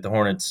defensively that the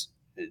Hornets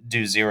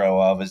do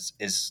zero of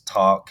is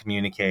talk,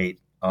 communicate.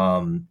 I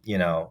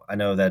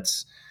know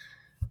that's,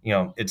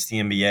 it's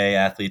the NBA.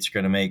 Athletes are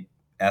going to make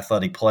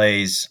athletic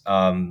plays.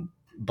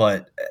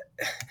 But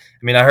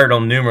I heard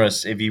on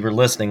numerous, if you were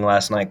listening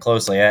last night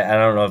closely, I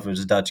don't know if it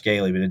was Dutch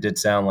Gailey, but it did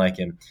sound like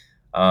him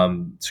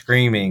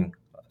screaming,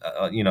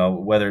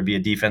 whether it be a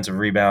defensive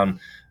rebound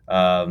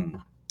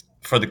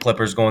for the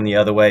Clippers going the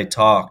other way,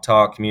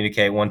 talk,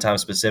 communicate. One time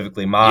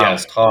specifically,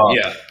 Miles, talk.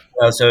 Yeah.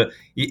 So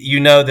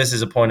this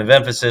is a point of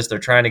emphasis. They're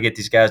trying to get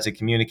these guys to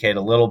communicate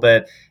a little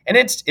bit, and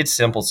it's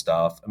simple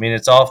stuff.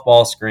 It's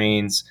off-ball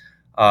screens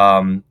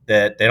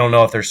that they don't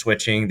know if they're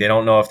switching. They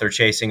don't know if they're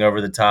chasing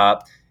over the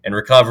top and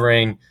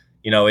recovering.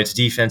 It's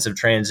defensive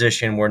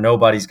transition where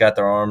nobody's got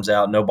their arms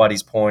out,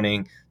 nobody's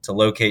pointing to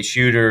locate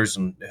shooters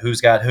and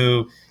who's got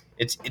who.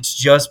 It's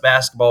just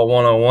basketball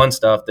 101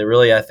 stuff that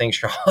really I think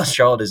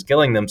Charlotte is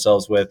killing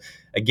themselves with.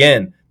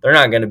 Again, they're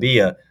not going to be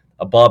a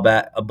above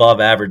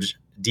average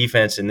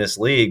defense in this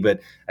league, but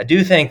I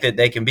do think that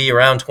they can be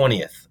around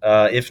 20th,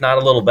 if not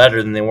a little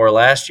better than they were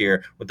last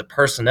year with the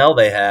personnel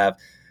they have.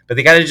 But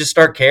they got to just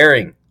start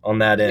carrying on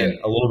that end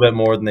a little bit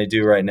more than they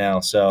do right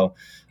now. So.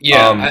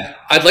 Yeah,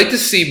 I'd like to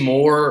see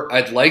more.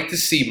 I'd like to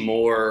see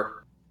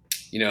more,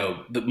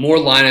 the more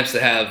lineups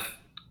that have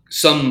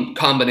some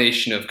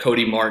combination of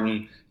Cody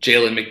Martin,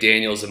 Jalen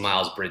McDaniels, and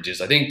Miles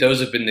Bridges. I think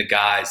those have been the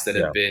guys that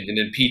have been, and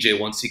then PJ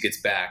once he gets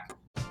back.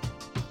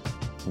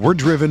 We're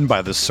driven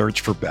by the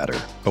search for better.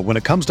 But when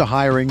it comes to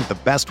hiring, the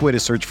best way to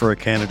search for a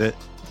candidate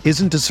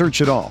isn't to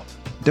search at all.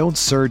 Don't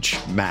search,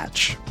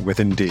 match with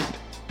Indeed.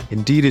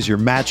 Indeed is your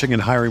matching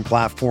and hiring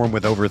platform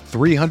with over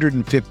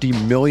 350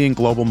 million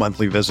global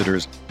monthly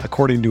visitors,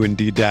 according to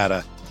Indeed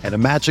data, and a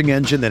matching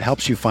engine that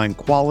helps you find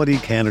quality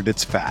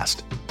candidates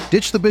fast.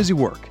 Ditch the busy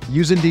work.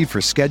 Use Indeed for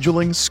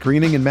scheduling,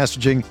 screening, and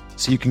messaging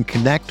so you can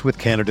connect with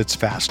candidates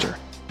faster.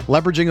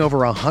 Leveraging over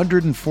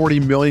 140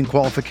 million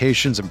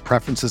qualifications and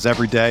preferences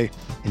every day,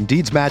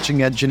 Indeed's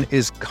matching engine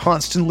is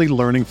constantly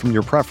learning from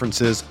your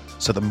preferences,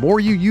 so the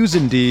more you use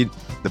Indeed,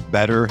 the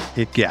better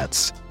it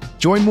gets.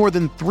 Join more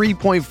than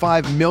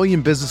 3.5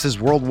 million businesses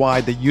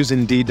worldwide that use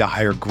Indeed to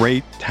hire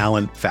great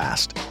talent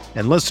fast.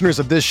 And listeners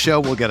of this show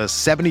will get a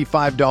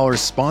 $75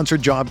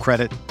 sponsored job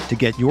credit to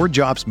get your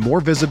jobs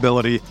more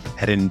visibility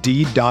at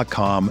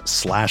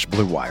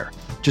Indeed.com/Blue Wire.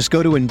 Just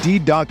go to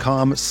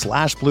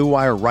Indeed.com/Blue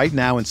Wire right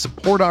now and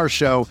support our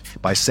show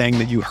by saying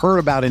that you heard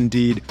about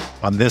Indeed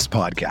on this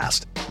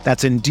podcast.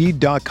 That's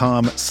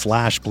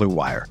Indeed.com/Blue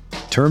Wire.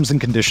 Terms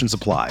and conditions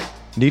apply.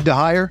 Need to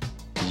hire?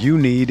 You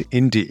need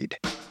Indeed.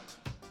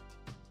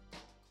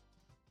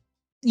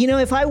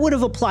 If I would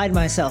have applied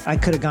myself, I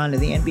could have gone to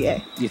the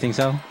NBA. You think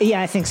so?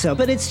 Yeah, I think so.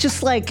 But it's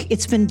just like,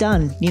 it's been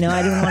done.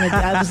 I didn't want to,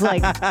 I was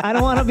like, I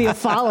don't want to be a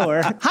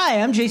follower. Hi,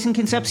 I'm Jason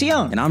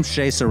Concepcion. And I'm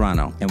Shea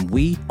Serrano. And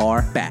we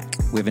are back.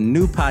 We have a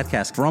new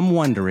podcast from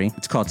Wondery.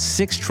 It's called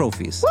Six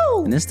Trophies.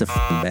 Woo! And it's the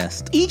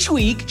best. Each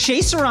week,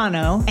 Shea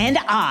Serrano and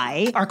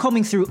I are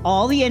combing through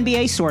all the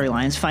NBA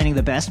storylines, finding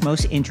the best,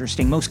 most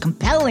interesting, most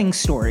compelling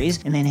stories,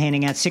 and then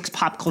handing out 6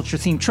 pop culture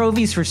themed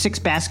trophies for 6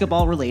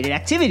 basketball related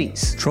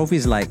activities.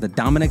 Trophies like the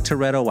Dominic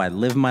Toretto I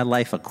Live My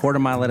Life a Quarter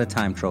Mile at a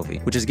Time trophy,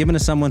 which is given to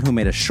someone who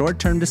made a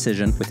short-term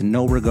decision with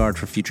no regard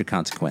for future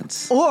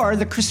consequence. Or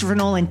the Christopher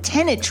Nolan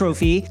Tenet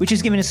trophy, which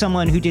is given to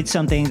someone who did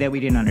something that we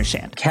didn't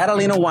understand.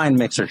 Catalina Wine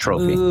Mixer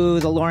trophy. Ooh,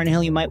 the Lauryn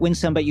Hill You Might Win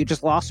Some, but You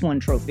Just Lost One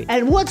trophy.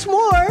 And what's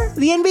more,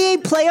 the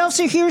NBA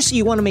playoffs are here, so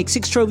you want to make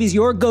Six Trophies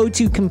your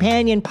go-to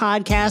companion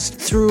podcast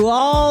through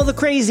all the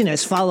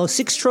craziness. Follow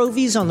Six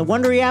Trophies on the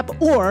Wondery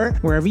app or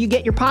wherever you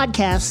get your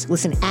podcasts.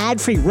 Listen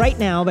ad-free right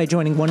now by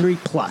joining Wondery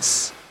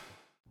Plus.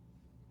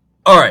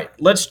 All right,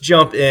 let's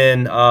jump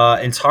in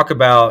and talk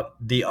about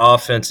the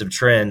offensive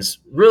trends.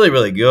 Really,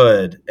 really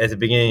good at the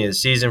beginning of the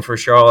season for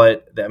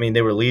Charlotte. I mean,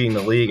 they were leading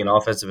the league in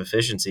offensive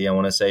efficiency, I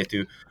want to say,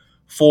 through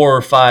 4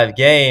 or 5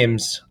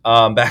 games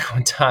back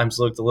when times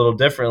looked a little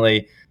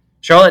differently.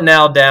 Charlotte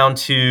now down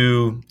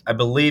to, I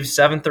believe,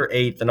 7th or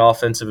 8th in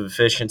offensive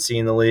efficiency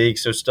in the league,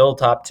 so still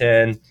top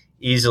 10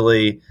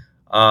 easily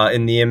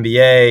in the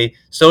NBA.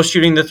 Still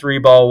shooting the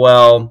 3-ball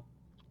well,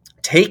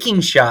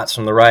 taking shots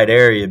from the right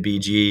area,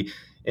 BG.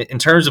 In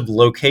terms of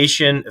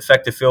location,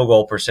 effective field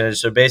goal percentage,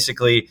 so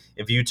basically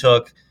if you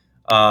took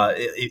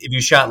if you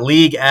shot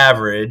league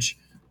average,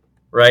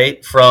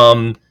 right,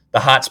 from the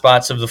hot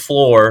spots of the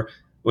floor,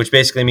 which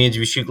basically means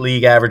you shoot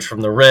league average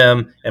from the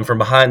rim and from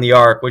behind the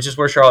arc, which is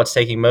where Charlotte's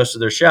taking most of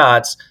their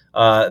shots,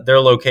 their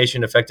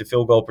location effective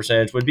field goal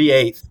percentage would be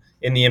 8th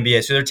in the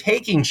NBA. So they're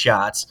taking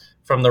shots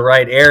from the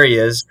right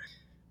areas,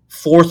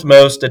 4th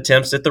most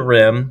attempts at the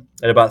rim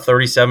at about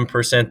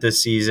 37%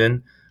 this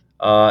season,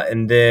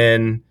 and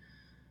then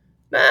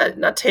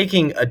not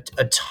taking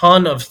a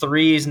ton of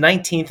threes,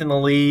 19th in the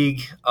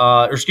league,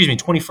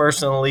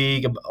 21st in the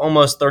league,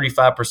 almost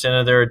 35%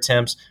 of their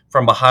attempts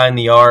from behind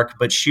the arc,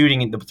 but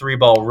shooting the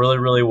 3-ball really,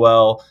 really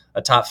well,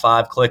 a top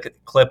 5 clip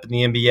in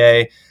the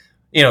NBA.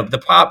 You know, the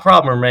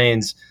problem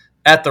remains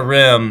at the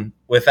rim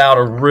without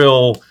a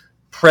real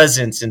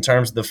presence in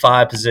terms of the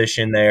 5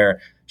 position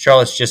there.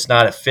 Charlotte's just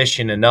not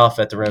efficient enough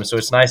at the rim, so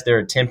it's nice they're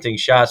attempting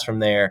shots from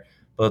there.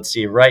 Let's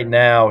see. Right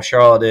now,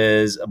 Charlotte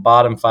is a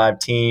bottom 5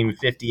 team,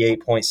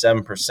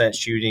 58.7%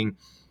 shooting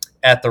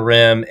at the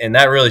rim, and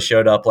that really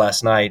showed up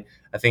last night,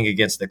 I think,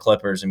 against the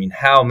Clippers. I mean,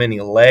 how many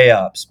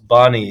layups,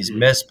 bunnies,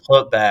 missed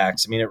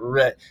putbacks. I mean,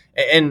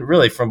 and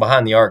really from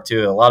behind the arc,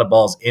 too. A lot of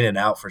balls in and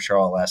out for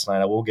Charlotte last night.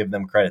 I will give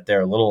them credit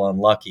there. A little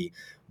unlucky.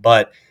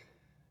 But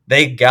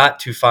they got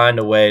to find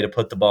a way to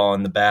put the ball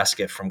in the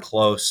basket from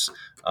close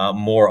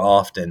more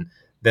often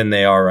than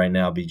they are right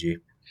now, BG.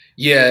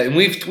 Yeah, and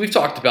we've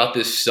talked about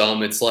this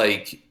some. It's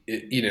like,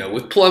 you know,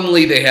 with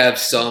Plumlee, they have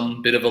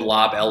some bit of a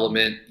lob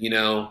element. You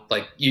know,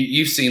 like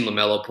you've seen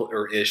LaMelo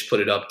or Ish put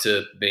it up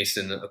to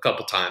Mason a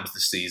couple times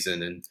this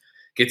season and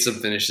get some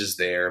finishes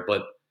there.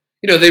 But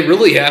you know, they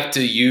really have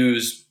to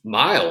use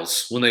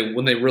Miles when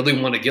they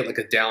really want to get like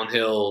a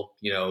downhill,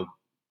 you know,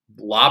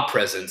 lob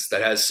presence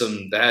that has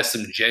some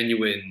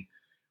genuine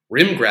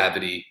rim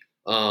gravity.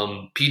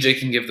 PJ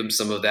can give them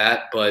some of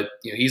that, but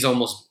you know, he's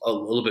almost a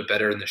little bit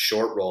better in the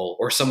short roll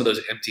or some of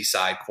those empty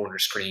side corner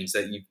screens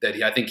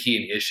that I think he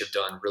and Ish have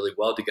done really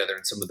well together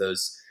in some of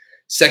those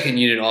second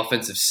unit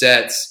offensive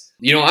sets.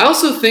 You know, I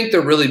also think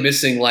they're really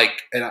missing, like,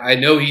 and I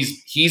know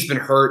he's been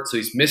hurt, so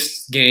he's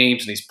missed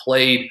games and he's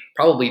played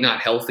probably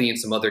not healthy in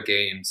some other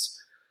games.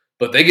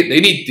 But they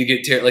need to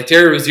get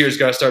Terry Rozier's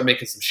got to start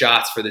making some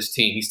shots for this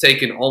team. He's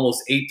taken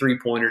almost 8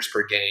 3-pointers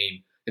per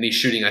game. And he's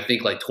shooting, I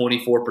think, like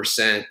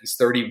 24%. He's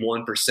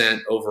 31%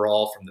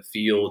 overall from the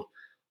field.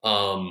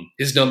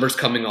 His numbers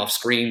coming off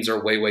screens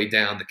are way, way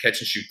down. The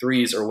catch and shoot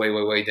threes are way,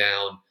 way, way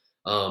down.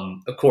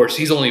 Of course,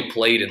 he's only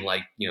played in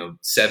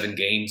 7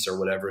 games or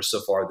whatever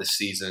so far this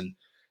season.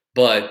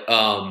 But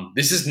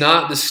this is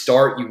not the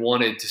start you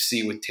wanted to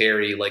see with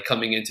Terry, like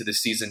coming into the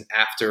season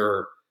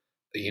after,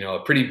 you know,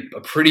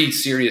 a pretty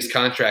serious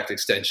contract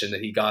extension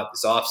that he got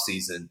this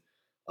offseason.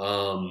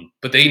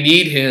 But they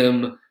need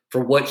him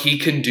for what he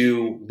can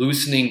do,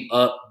 loosening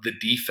up the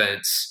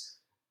defense,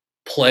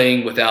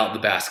 playing without the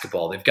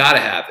basketball. They've got to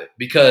have it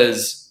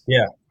because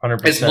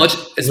 100%.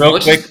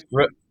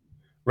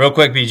 Real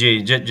quick,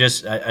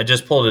 BG, I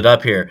just pulled it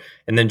up here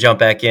and then jump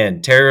back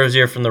in. Terry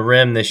Rozier from the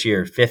rim this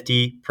year,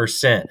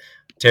 50%.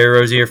 Terry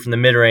Rozier from the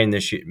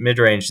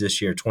mid-range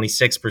this year,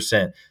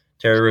 26%.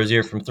 Terry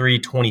Rozier from 3,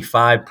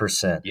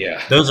 25%.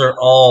 Yeah. Those are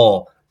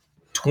all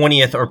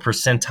 20th or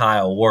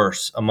percentile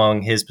worse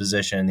among his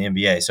position in the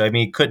NBA. So, I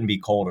mean, it couldn't be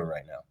colder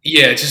right now.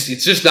 Yeah, it's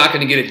just not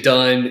going to get it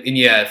done. And,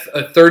 yeah,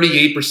 a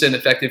 38%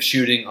 effective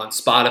shooting on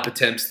spot-up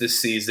attempts this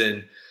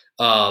season.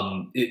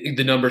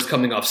 The numbers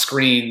coming off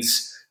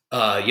screens,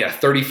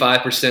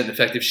 35%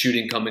 effective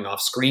shooting coming off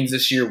screens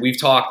this year.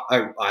 We've talked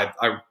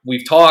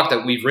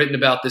we've written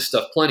about this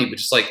stuff plenty, but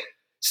just like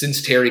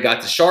since Terry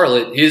got to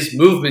Charlotte, his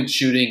movement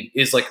shooting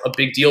is like a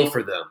big deal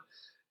for them.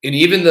 And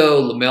even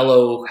though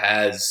LaMelo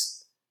has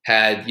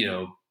had, you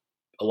know,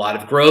 a lot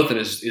of growth and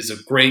is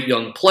a great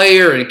young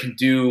player and can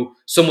do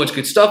so much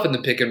good stuff in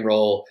the pick and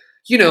roll,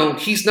 you know,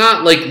 he's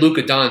not like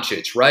Luka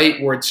Doncic,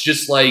 right? Where it's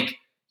just like,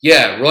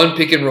 yeah, run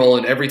pick and roll,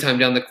 and every time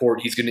down the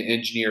court, he's going to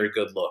engineer a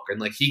good look. And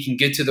like he can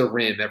get to the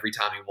rim every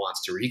time he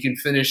wants to, or he can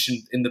finish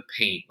in the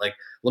paint. Like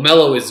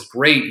LaMelo is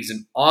great. He's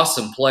an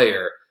awesome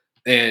player,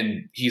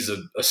 and he's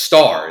a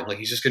star. Like,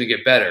 he's just going to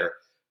get better.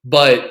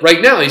 But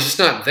right now, he's just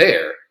not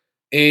there.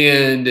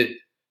 And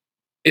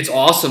it's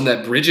awesome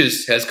that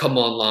Bridges has come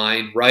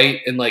online,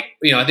 right? And, like,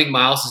 you know, I think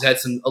Miles has had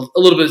some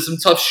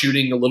tough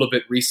shooting a little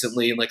bit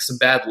recently and, like, some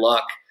bad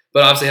luck,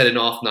 but obviously had an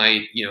off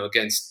night, you know,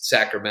 against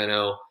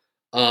Sacramento.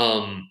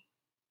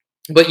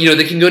 But, you know,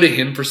 they can go to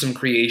him for some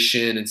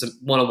creation and some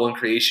one-on-one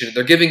creation.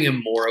 They're giving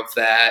him more of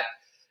that.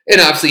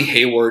 And obviously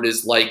Hayward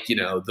is like, you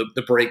know,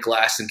 the break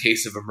glass in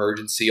case of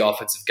emergency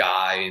offensive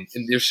guy.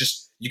 And there's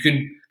just, you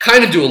can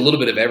kind of do a little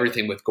bit of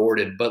everything with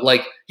Gordon, but,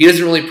 like, he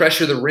doesn't really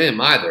pressure the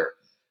rim either.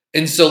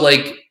 And so,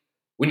 like,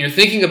 when you're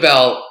thinking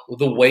about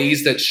the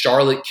ways that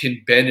Charlotte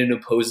can bend an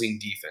opposing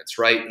defense,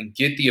 right, and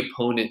get the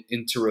opponent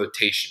into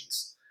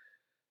rotations,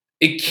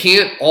 it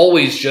can't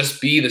always just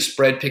be the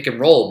spread pick and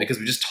roll, because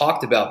we just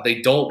talked about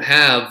they don't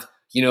have,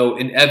 you know,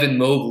 an Evan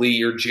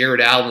Mobley or Jared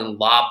Allen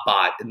lob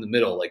bot in the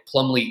middle. Like,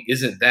 Plumlee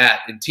isn't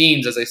that. And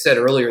teams, as I said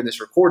earlier in this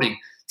recording,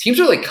 teams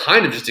are, like,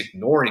 kind of just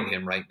ignoring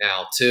him right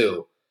now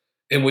too.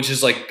 And which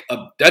is, like,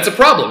 that's a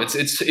problem.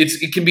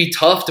 It can be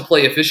tough to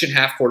play efficient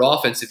half court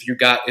offense if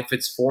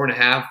it's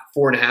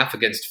 4.5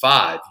 against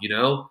 5, you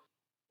know.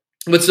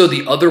 But so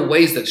the other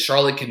ways that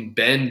Charlotte can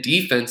bend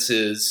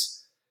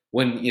defenses,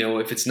 when, you know,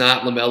 if it's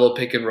not LaMelo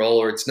pick and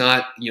roll, or it's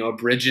not, you know, a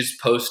Bridges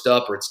post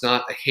up, or it's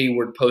not a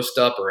Hayward post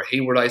up or a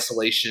Hayward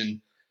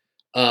isolation,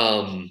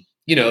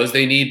 you know, is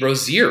they need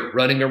Rozier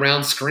running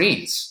around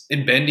screens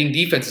and bending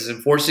defenses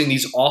and forcing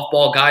these off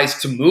ball guys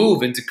to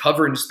move and to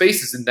cover into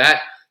spaces, and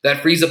that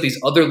frees up these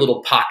other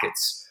little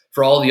pockets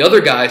for all the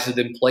other guys to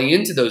then play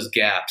into those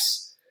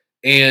gaps.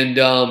 And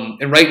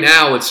right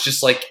now it's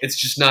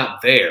just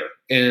not there.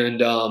 And,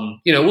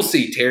 you know, we'll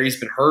see. Terry's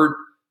been hurt.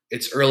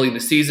 It's early in the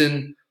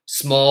season.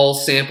 Small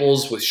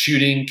samples with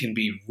shooting can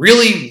be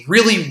really,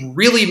 really,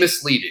 really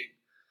misleading.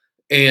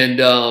 And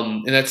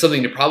that's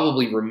something to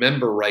probably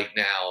remember right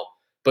now.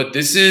 But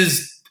this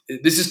is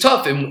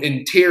tough.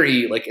 And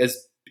Terry, like,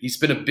 as he's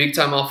been a big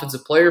time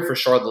offensive player for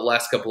Charlotte the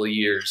last couple of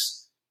years,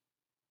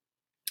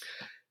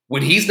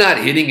 when he's not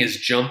hitting his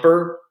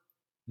jumper,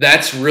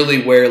 that's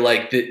really where,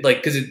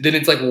 because then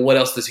it's like, well, what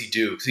else does he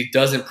do? Because he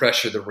doesn't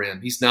pressure the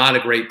rim. He's not a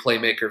great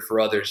playmaker for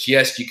others.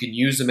 Yes, you can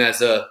use him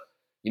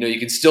you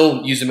can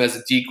still use him as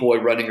a decoy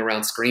running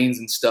around screens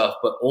and stuff,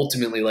 but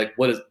ultimately, like,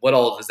 what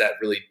all does that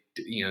really,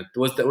 you know,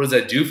 what does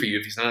that do for you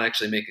if he's not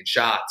actually making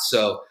shots?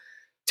 So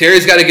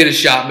Terry's got to get his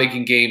shot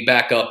making game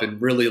back up, and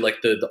really,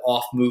 like, the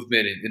off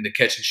movement and the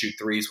catch and shoot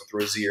threes with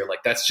Rozier,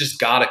 like, that's just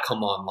got to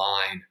come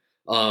online.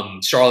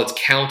 Charlotte's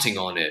counting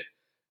on it.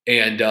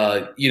 And,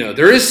 you know,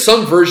 there is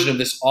some version of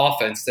this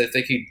offense that if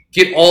they could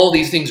get all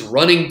these things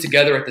running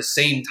together at the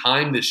same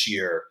time this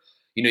year,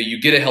 you know,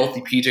 you get a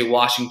healthy PJ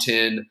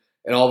Washington,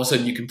 and all of a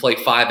sudden you can play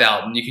 5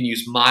 out, and you can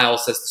use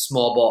Miles as the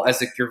small ball, as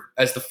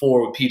the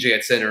 4 with PJ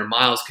at center, and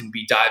Miles can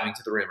be diving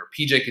to the rim, or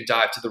PJ can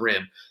dive to the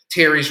rim.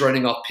 Terry's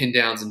running off pin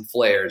downs and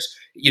flares.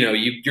 You know,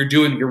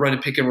 you're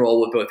running pick and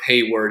roll with both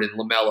Hayward and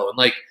LaMelo. And,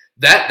 like,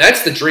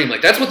 that's the dream.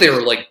 Like, that's what they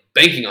were, like,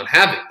 banking on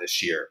having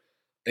this year.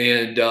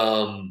 And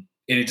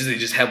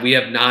we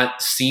have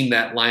not seen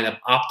that lineup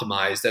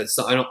optimized.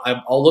 I'm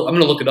going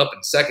to look it up in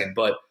a second,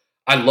 but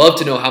I'd love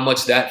to know how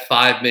much that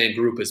 5-man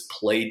group has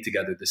played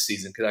together this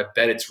season, because I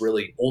bet it's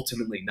really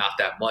ultimately not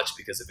that much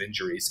because of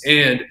injuries.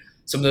 And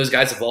some of those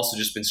guys have also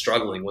just been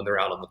struggling when they're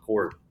out on the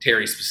court,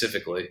 Terry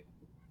specifically.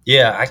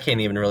 Yeah, I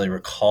can't even really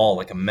recall,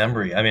 like, a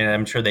memory. I mean,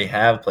 I'm sure they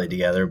have played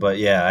together, but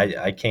yeah,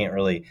 I can't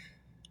really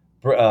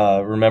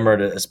remember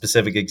a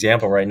specific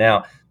example right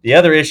now. The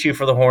other issue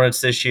for the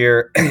Hornets this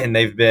year, and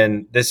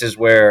this is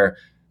where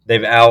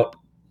they've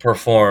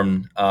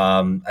outperformed,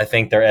 I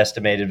think their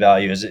estimated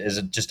value is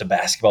just a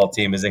basketball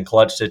team, is in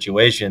clutch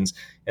situations,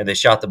 and they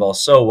shot the ball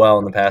so well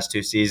in the past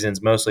 2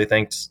 seasons, mostly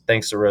thanks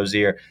to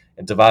Rozier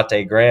and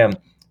Devontae Graham.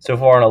 So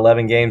far in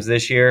 11 games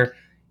this year,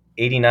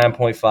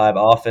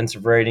 89.5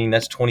 offensive rating,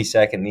 that's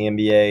 22nd in the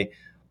NBA,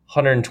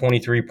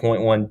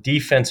 123.1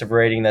 defensive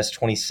rating, that's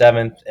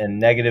 27th, and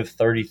negative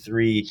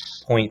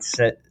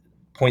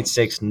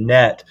 33.6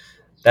 net,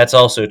 that's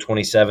also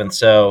 27th.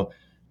 So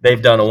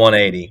they've done a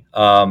 180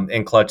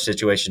 in clutch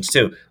situations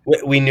too.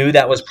 We knew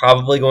that was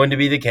probably going to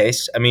be the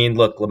case. I mean,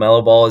 look,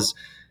 LaMelo Ball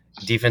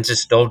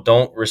defenses still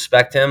don't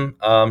respect him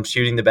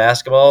shooting the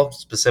basketball,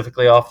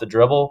 specifically off the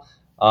dribble.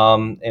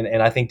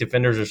 And I think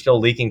defenders are still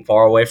leaking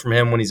far away from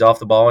him when he's off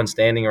the ball and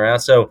standing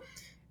around. So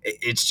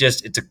it's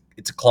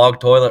a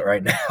clogged toilet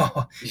right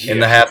now in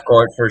the half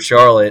court for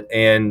Charlotte.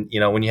 And,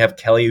 you know, when you have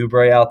Kelly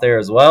Oubre out there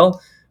as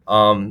well,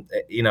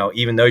 you know,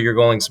 even though you're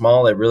going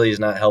small, it really is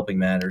not helping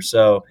matters.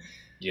 So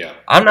yeah,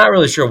 I'm not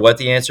really sure what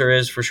the answer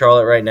is for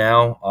Charlotte right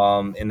now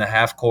in the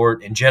half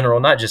court in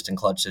general, not just in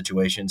clutch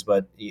situations,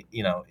 but,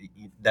 you know,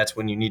 that's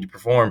when you need to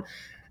perform.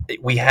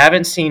 We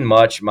haven't seen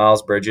much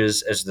Miles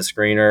Bridges as the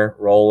screener,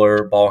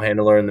 roller, ball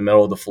handler in the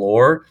middle of the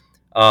floor,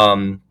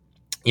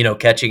 you know,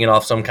 catching it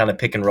off some kind of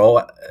pick and roll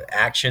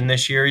action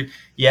this year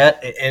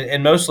yet.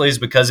 And mostly is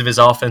because of his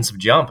offensive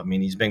jump. I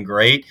mean, he's been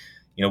great.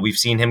 You know, we've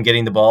seen him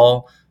getting the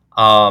ball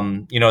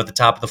at the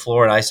top of the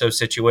floor in ISO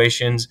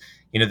situations.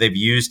 They've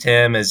used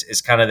him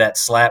as kind of that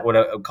what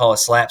I would call a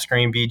slap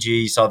screen BG.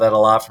 You saw that a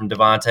lot from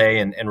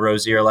Devontae and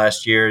Rozier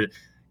last year.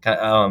 Kind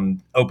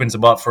of, opens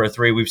him up for a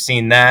three. We've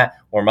seen that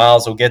where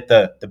Miles will get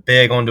the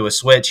big onto a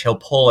switch. He'll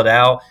pull it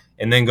out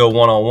and then go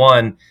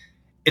one-on-one.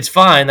 It's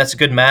fine. That's a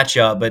good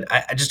matchup, but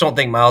I just don't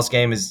think Miles'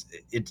 game it's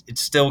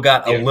still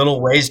got a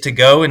little ways to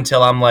go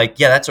until I'm like,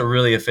 yeah, that's a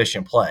really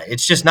efficient play.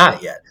 It's just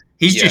not yet.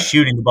 He's just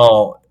shooting the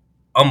ball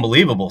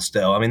unbelievable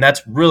still. I mean,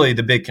 that's really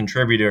the big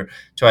contributor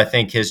to, I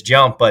think, his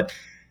jump. But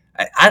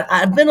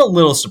I've been a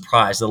little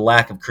surprised at the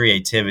lack of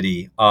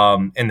creativity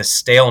and the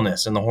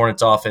staleness in the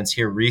Hornets offense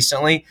here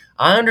recently.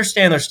 I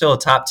understand they're still a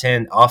top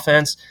 10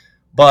 offense,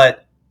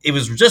 but it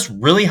was just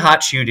really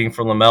hot shooting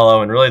for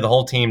LaMelo and really the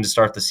whole team to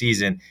start the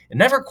season. It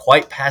never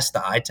quite passed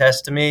the eye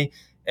test to me.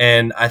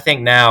 And I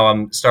think now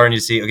I'm starting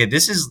to see, okay,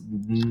 this is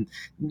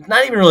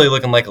not even really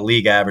looking like a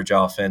league average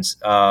offense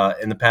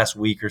in the past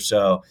week or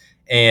so.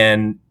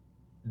 And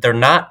they're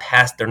not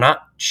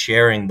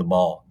sharing the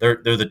ball. They're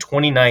the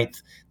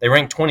 29th. They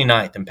rank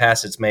 29th in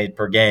passes made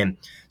per game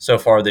so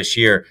far this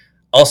year.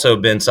 Also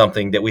been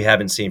something that we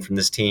haven't seen from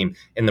this team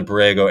in the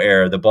Borrego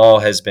era. The ball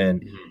has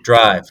been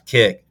drive,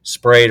 kick,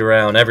 sprayed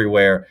around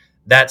everywhere.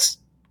 That's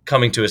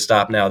coming to a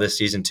stop now this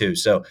season too.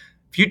 So a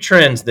few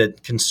trends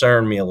that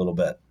concern me a little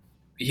bit.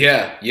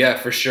 Yeah,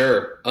 for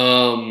sure.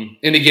 And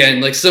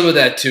again, like some of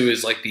that too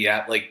is like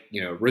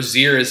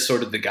Rozier is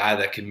sort of the guy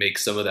that can make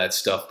some of that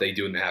stuff they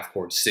do in the half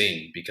court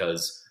sing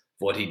because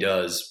of what he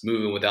does,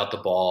 moving without the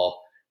ball,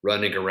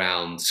 running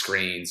around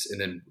screens,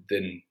 and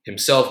then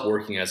himself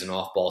working as an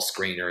off-ball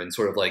screener and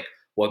sort of like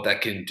what that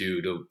can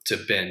do to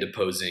bend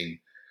opposing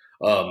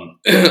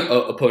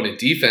opponent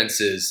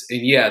defenses.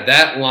 And yeah,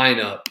 that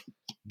lineup,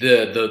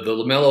 the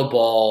LaMelo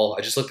Ball,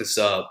 I just looked this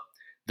up,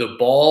 the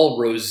Ball,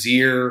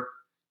 Rozier,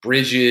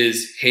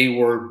 Bridges,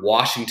 Hayward,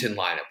 Washington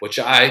lineup, which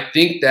I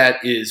think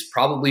that is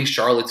probably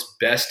Charlotte's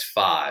best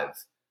five.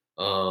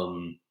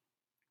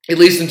 At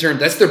least in terms,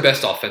 that's their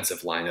best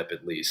offensive lineup,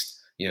 at least.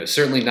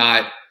 Certainly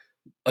not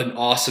an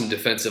awesome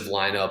defensive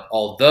lineup,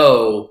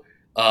 although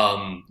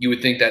you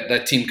would think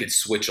that team could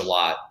switch a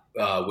lot,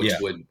 which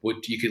would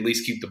you could at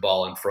least keep the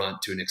ball in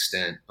front to an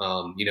extent.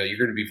 You're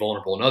going to be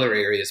vulnerable in other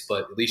areas,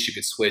 but at least you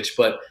could switch.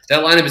 But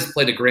that lineup has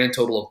played a grand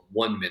total of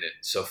 1 minute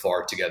so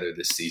far together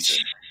this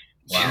season.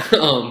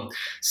 Wow.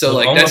 So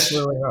like that's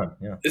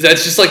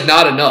just like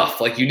not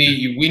enough. Like we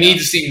need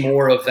to see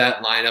more of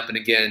that lineup. And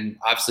again,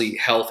 obviously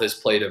health has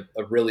played a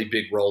really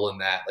big role in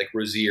that. Like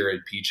Rozier and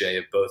PJ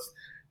have both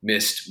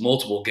missed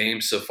multiple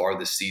games so far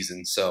this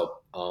season. So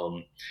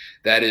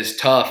that is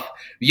tough.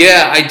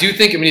 Yeah, I do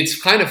think,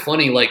 it's kind of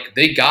funny. Like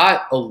they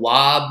got a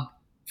lob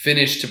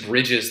finish to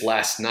Bridges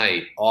last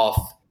night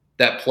off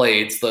that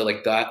play. It's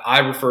I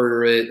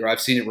refer to it, or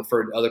I've seen it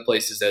referred to other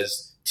places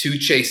as two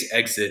chase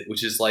exit,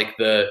 which is like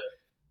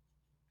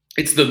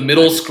it's the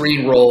middle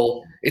screen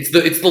roll. It's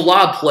the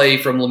lob play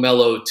from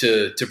LaMelo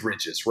to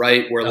Bridges,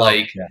 right? Where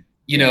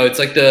it's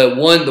like the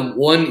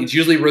one, it's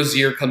usually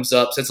Rozier comes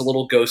up, sets a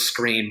little ghost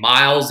screen.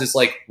 Miles is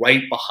like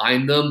right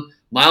behind them.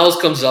 Miles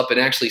comes up and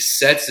actually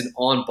sets an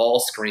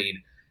on-ball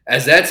screen.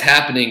 As that's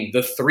happening,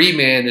 the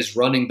three-man is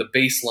running the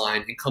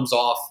baseline and comes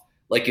off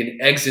like an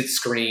exit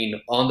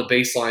screen on the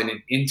baseline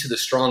and into the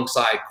strong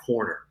side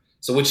corner.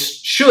 So which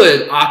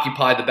should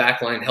occupy the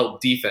backline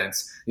help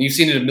defense. And you've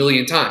seen it a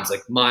million times.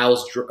 Like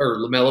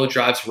LaMelo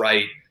drives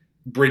right,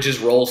 Bridges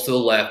rolls to the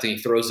left, and he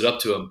throws it up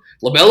to him.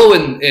 LaMelo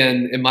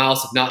and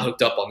Miles have not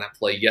hooked up on that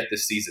play yet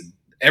this season.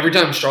 Every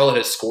time Charlotte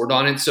has scored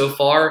on it so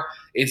far,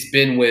 it's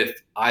been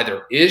with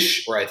either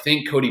Ish or I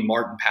think Cody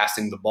Martin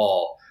passing the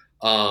ball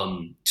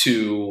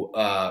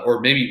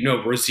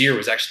Rozier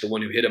was actually the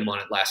one who hit him on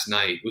it last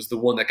night. It was the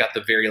one that got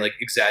the very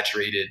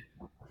exaggerated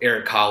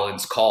Eric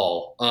Collins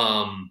call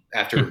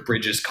after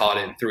Bridges caught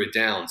it and threw it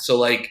down.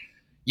 So I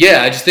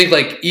just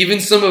think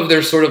even some of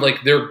their sort of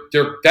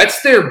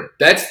that's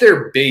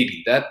their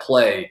baby. That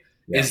play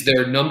is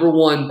their number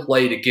one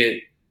play to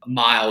get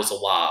Miles a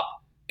lob.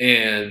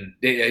 And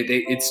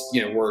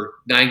we're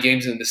 9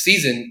 games into the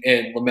season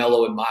and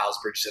LaMelo and Miles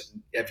Bridges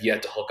have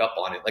yet to hook up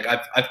on it.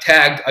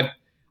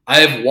 I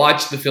have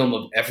watched the film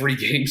of every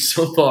game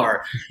so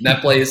far, and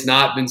that play has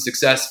not been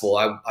successful.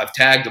 I've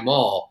tagged them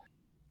all.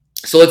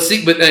 So let's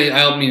see. But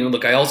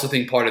I also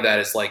think part of that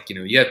is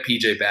you have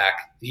PJ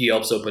back. He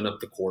helps open up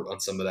the court on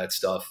some of that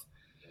stuff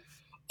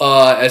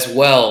as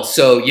well.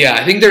 So yeah,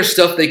 I think there's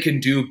stuff they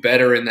can do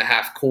better in the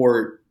half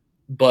court.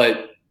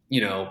 But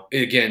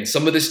again,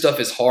 some of this stuff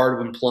is hard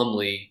when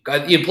Plumlee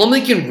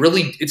can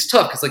really. It's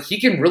tough because he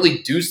can really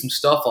do some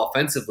stuff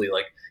offensively.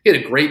 He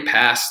had a great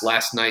pass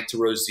last night to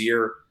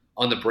Rozier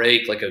on the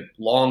break, a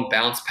long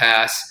bounce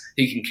pass.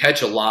 He can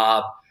catch a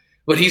lob.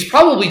 But he's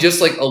probably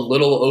just a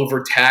little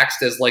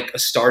overtaxed as a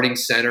starting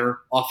center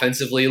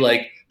offensively.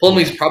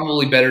 Plumlee's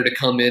probably better to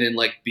come in and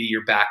be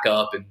your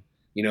backup and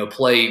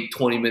play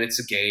 20 minutes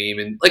a game.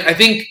 And I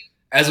think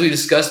as we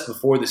discussed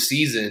before the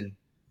season,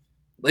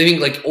 I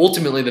think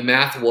ultimately the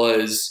math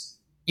was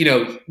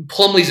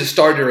Plumlee's a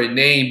starter in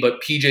name,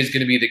 but PJ's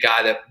going to be the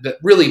guy that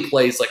really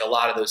plays like a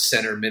lot of those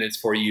center minutes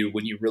for you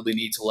when you really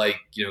need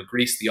to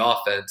grease the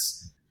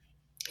offense.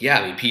 Yeah,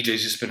 I mean,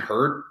 PJ's just been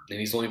hurt, and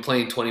he's only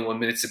playing 21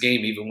 minutes a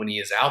game, even when he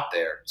is out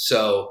there.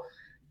 So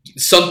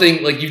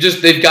something like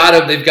they've got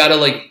to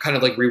like kind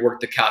of like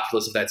rework the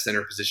calculus of that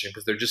center position,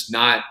 because they're just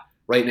not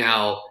right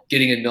now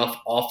getting enough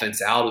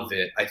offense out of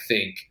it, I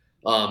think.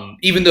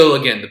 Even though,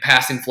 again, the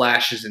passing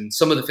flashes and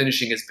some of the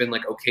finishing has been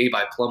like okay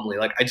by Plumlee,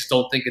 like I just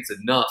don't think it's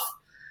enough.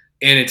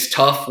 And it's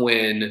tough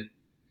when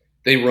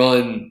they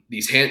run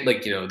these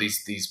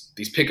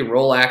these pick and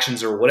roll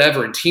actions or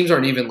whatever, and teams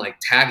aren't even like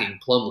tagging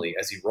Plumlee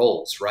as he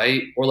rolls,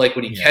 right? Or like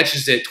when he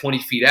catches it 20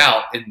 feet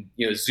out, and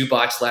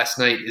Zubac last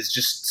night is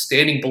just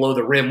standing below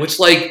the rim, which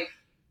like,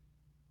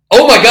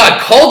 oh my God,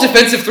 call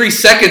defensive 3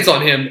 seconds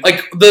on him.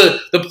 Like the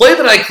play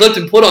that I clipped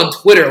and put on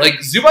Twitter, like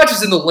Zubac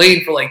is in the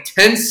lane for like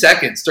 10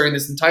 seconds during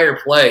this entire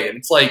play. And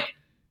it's like,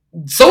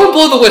 someone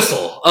blow the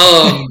whistle.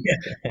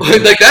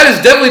 Like that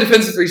is definitely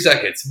defensive 3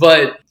 seconds.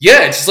 But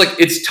yeah, it's just like,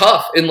 it's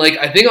tough. And like,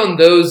 I think on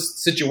those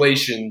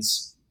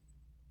situations,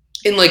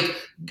 and like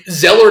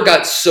Zeller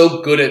got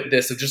so good at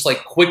this of just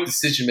like quick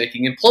decision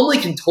making, and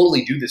Plumlee can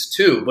totally do this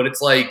too. But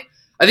it's like,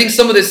 I think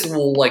some of this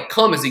will like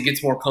come as he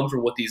gets more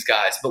comfortable with these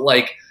guys. But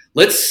like,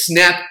 let's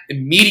snap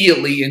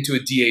immediately into a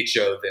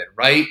DHO then,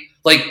 right?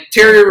 Like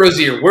Terry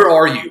Rozier, where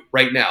are you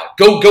right now?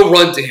 Go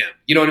run to him.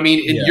 You know what I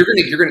mean? And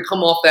you're gonna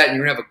come off that, and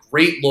you're gonna have a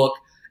great look,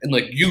 and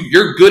like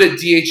you're good at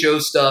DHO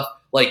stuff.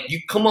 Like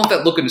you come off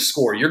that looking to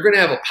score, you're gonna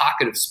have a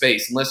pocket of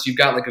space unless you've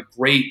got like a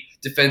great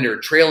defender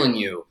trailing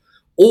you.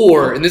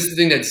 Or, and this is the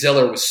thing that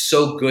Zeller was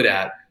so good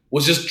at,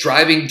 was just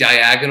driving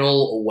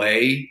diagonal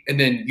away and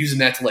then using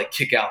that to like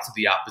kick out to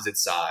the opposite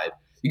side.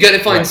 You got to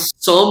find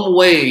some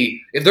way.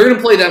 If they're going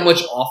to play that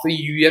much off of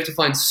you, you have to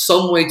find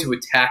some way to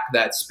attack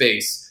that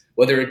space,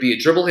 whether it be a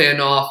dribble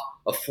handoff,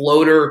 a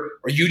floater,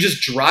 or you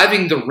just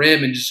driving the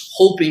rim and just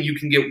hoping you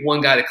can get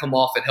one guy to come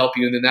off and help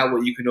you, and then that way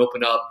you can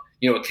open up,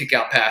 a kick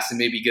out pass and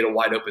maybe get a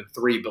wide open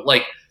three. But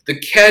like the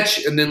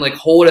catch and then like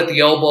hold at the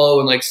elbow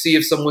and like see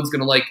if someone's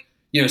going to like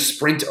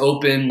sprint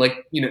open,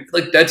 like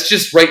that's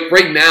just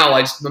right now.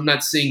 I'm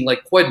not seeing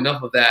like quite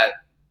enough of that.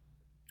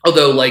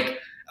 Although like,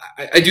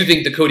 I do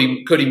think the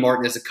Cody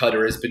Martin as a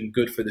cutter has been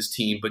good for this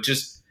team, but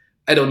just,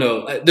 I don't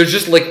know. There's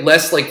just like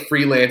less like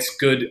freelance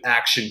good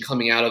action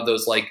coming out of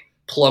those like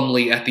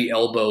Plumlee at the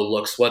elbow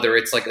looks, whether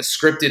it's like a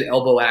scripted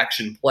elbow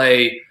action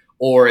play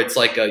or it's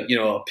like a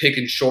pick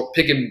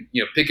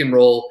and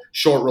roll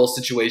short roll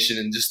situation,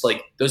 and just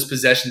like those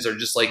possessions are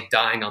just like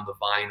dying on the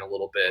vine a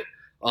little bit.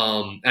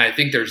 And I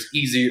think there's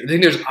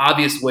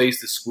obvious ways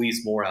to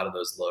squeeze more out of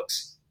those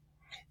looks.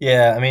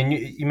 Yeah, I mean,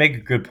 you make a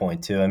good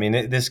point, too. I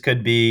mean, this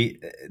could be,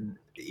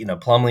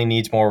 Plumlee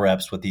needs more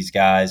reps with these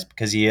guys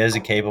because he is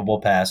a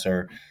capable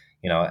passer.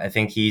 I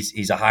think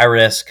he's a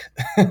high-risk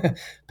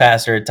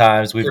passer at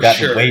times. We've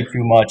gotten way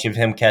too much of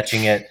him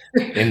catching it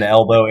in the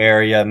elbow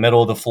area,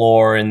 middle of the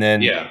floor, and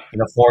then,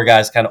 four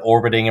guys kind of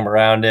orbiting him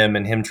around him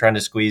and him trying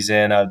to squeeze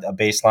in a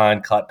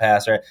baseline cut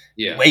passer.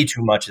 Yeah. Way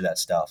too much of that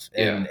stuff.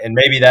 And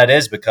maybe that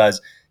is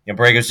because –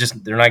 Borrego's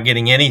they're not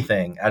getting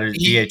anything out of the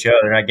DHO.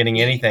 They're not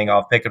getting anything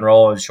off pick and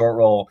roll and short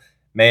roll.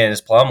 Man,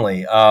 it's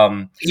Plumlee.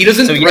 He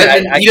doesn't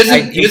threaten.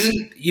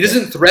 He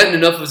doesn't threaten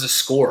enough as a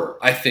scorer,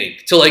 I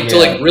think, to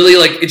really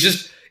like. It's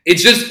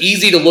just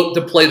easy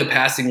to play the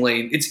passing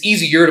lane. It's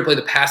easier to play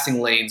the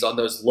passing lanes on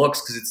those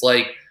looks because it's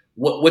like,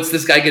 what's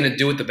this guy going to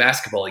do with the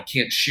basketball? He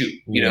can't shoot,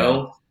 you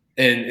know.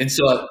 And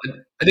so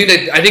I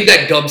think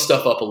that gums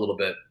stuff up a little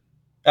bit.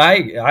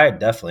 I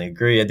definitely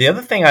agree. The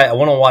other thing I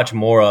want to watch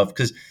more of,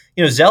 because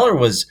Zeller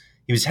was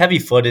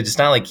heavy-footed. It's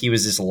not like he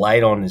was this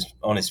light on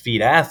his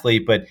feet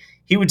athlete, but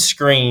he would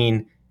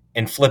screen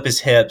and flip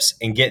his hips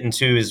and get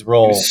into his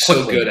role. He was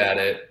quickly. So good at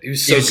it. He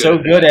was so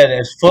good at it.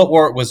 His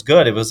footwork was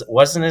good. It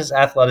wasn't his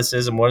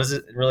athleticism. What is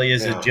it really?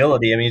 His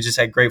agility. I mean, he just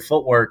had great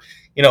footwork.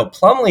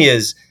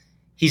 Plumlee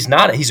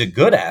he's a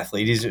good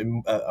athlete. He's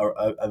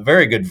a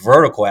very good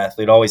vertical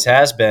athlete. Always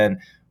has been.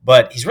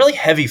 But he's really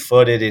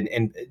heavy-footed,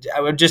 and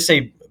I would just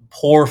say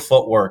poor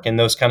footwork in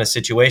those kind of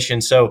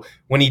situations. So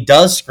when he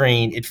does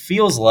screen, it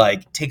feels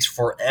like it takes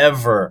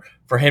forever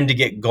for him to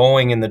get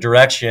going in the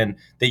direction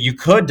that you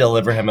could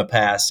deliver him a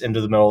pass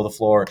into the middle of the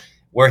floor,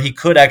 where he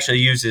could actually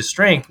use his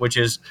strength, which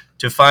is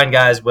to find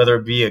guys, whether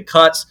it be a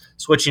cuts,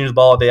 switching the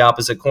ball at the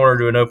opposite corner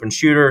to an open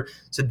shooter.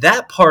 So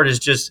that part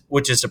is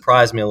which has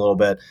surprised me a little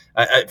bit.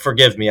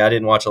 Forgive me, I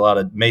didn't watch a lot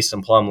of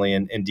Mason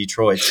Plumlee in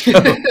Detroit. So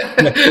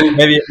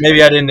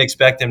maybe I didn't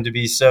expect him to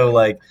be so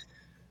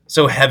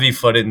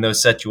heavy-footed in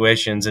those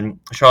situations, and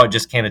Charlotte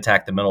just can't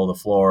attack the middle of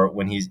the floor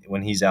when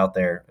he's out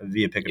there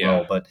via pick and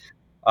roll. But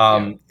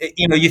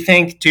you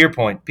think, to your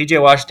point,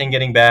 PJ Washington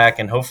getting back,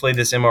 and hopefully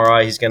this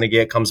MRI he's going to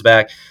get comes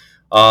back.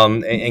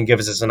 And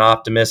gives us an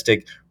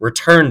optimistic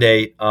return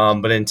date.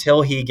 But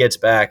until he gets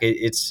back,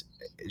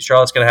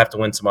 Charlotte's going to have to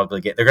win some ugly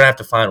games. They're going to have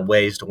to find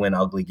ways to win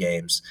ugly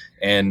games.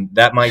 And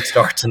that might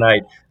start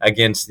tonight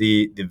against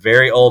the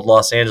very old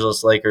Los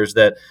Angeles Lakers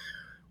that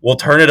will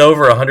turn it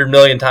over 100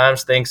 million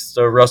times thanks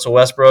to Russell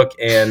Westbrook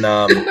and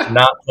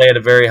not play at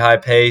a very high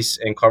pace,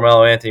 and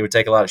Carmelo Anthony would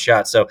take a lot of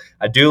shots. So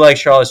I do like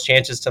Charlotte's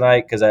chances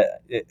tonight because,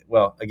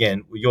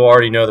 again, you'll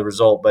already know the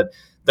result, but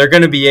they're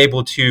going to be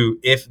able to,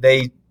 if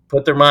they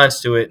put their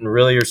minds to it and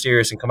really are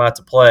serious and come out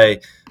to play,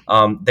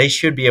 they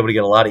should be able to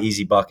get a lot of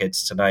easy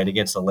buckets tonight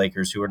against the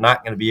Lakers, who are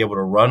not going to be able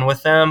to run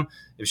with them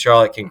if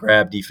Charlotte can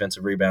grab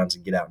defensive rebounds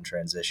and get out in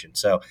transition.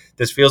 So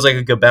this feels like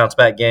a good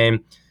bounce-back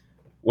game.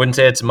 Wouldn't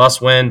say it's a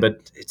must-win,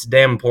 but it's a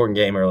damn important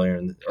game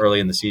early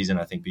in the season,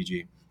 I think,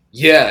 BG.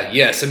 Yeah,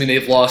 yes. I mean,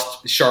 they've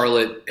lost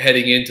Charlotte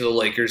heading into the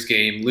Lakers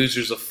game.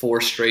 Losers of 4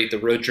 straight. The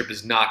road trip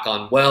has not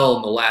gone well,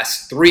 and the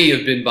last 3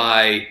 have been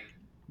by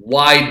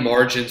wide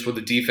margins where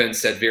the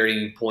defense at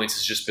varying points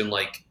has just been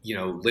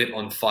lit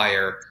on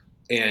fire.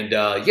 And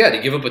to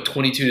give up a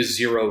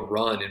 22-0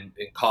 run and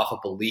cough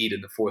up a lead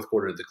in the fourth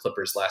quarter of the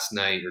Clippers last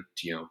night, or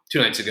 2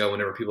 nights ago,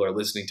 whenever people are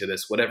listening to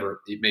this, whatever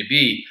it may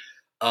be.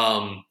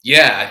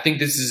 I think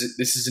this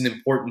is an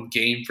important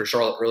game for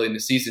Charlotte early in the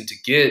season to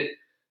get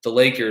the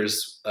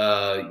Lakers,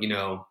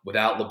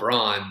 without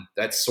LeBron.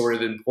 That's sort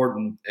of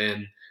important,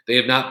 and they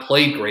have not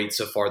played great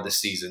so far this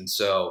season.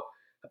 So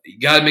you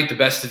got to make the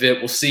best of it.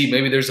 We'll see.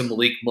 Maybe there's a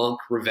Malik Monk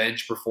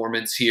revenge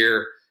performance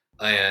here.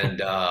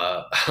 And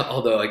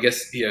although I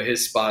guess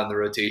his spot in the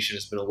rotation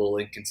has been a little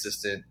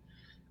inconsistent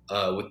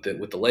with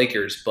the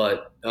Lakers,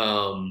 but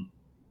again,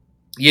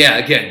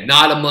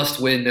 not a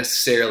must-win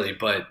necessarily,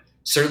 but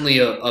certainly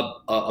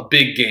a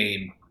big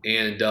game.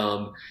 And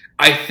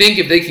I think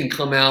if they can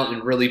come out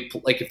and really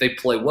if they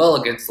play well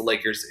against the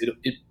Lakers,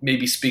 it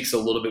maybe speaks a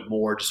little bit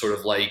more to sort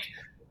of like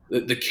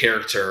the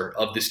character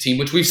of this team,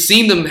 which we've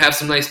seen them have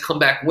some nice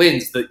comeback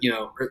wins that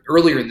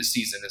earlier in the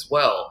season as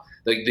well.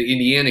 The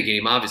Indiana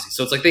game, obviously.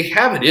 So it's like they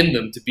have it in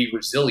them to be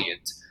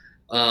resilient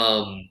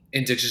and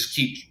to just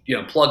keep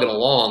plugging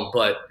along.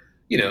 But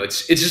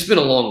it's just been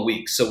a long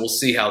week, so we'll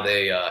see how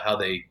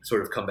they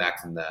sort of come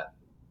back from that.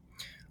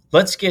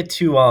 Let's get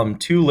to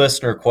 2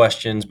 listener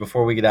questions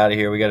before we get out of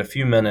here. We got a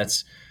few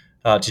minutes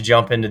to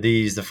jump into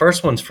these. The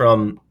first one's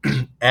from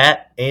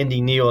at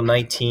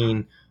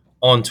AndyNeal19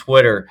 on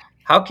Twitter.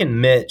 How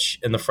can Mitch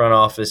in the front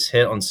office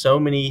hit on so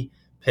many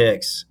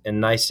picks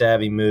and nice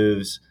savvy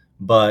moves,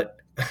 but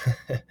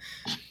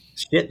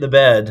shit the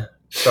bed,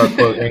 start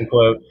quote, end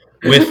quote,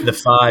 with the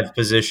 5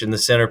 position, the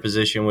center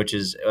position, which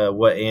is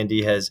what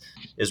Andy is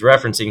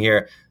referencing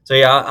here. So,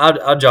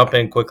 I'll jump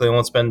in quickly. I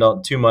won't spend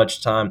too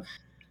much time.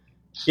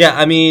 Yeah,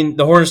 I mean,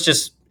 the Hornets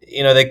just,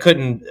 they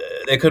couldn't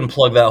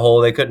plug that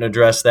hole. They couldn't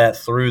address that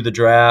through the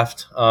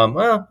draft.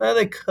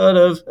 They could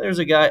have. There's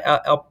a guy,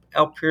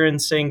 Alperen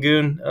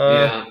Sengun,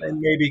 they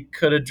maybe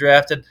could have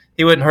drafted.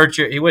 He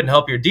wouldn't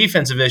help your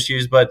defensive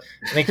issues, but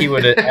I think he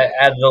would have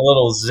added a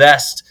little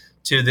zest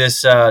to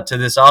this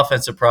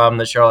offensive problem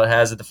that Charlotte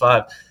has at the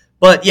 5.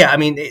 But yeah, I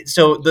mean,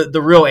 so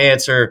the real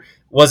answer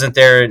wasn't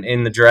there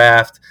in the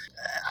draft.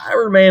 I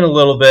remain a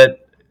little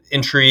bit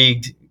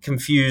intrigued,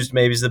 confused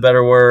maybe is the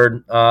better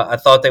word. I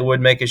thought they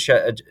would make a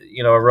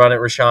run at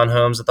Rashawn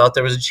Holmes. I thought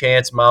there was a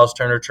chance Miles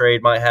Turner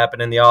trade might happen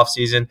in the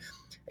offseason.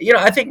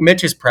 I think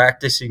Mitch is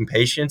practicing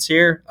patience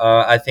here.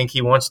 I think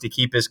he wants to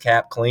keep his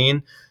cap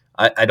clean.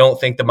 I don't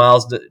think the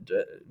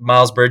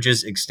Miles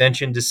Bridges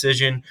extension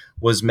decision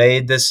was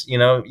made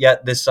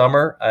yet this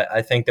summer.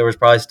 I think there was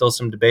probably still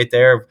some debate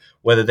there of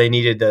whether they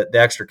needed the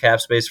extra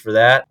cap space for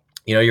that.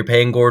 You're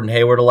paying Gordon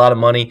Hayward a lot of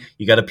money.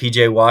 You got a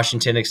PJ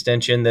Washington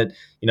extension that,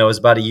 is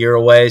about a year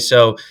away.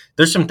 So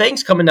there's some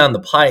things coming down the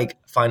pike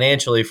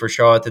financially for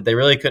Charlotte that they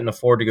really couldn't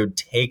afford to go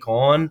take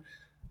on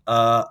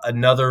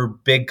another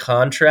big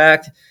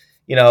contract.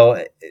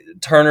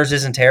 Turner's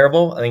isn't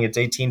terrible. I think it's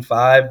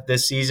 18.5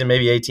 this season,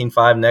 maybe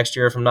 18.5 next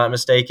year, if I'm not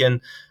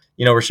mistaken.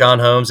 Rashawn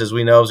Holmes, as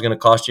we know, is going to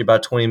cost you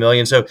about $20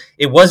 million. So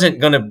it wasn't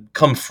going to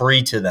come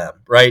free to them,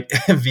 right,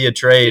 via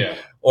trade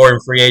or in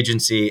free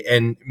agency.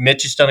 And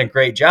Mitch has done a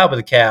great job with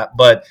the cap,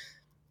 but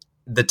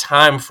the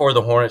time for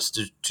the Hornets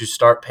to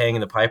start paying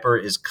the piper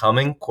is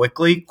coming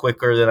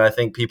quicker than I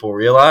think people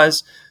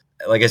realize.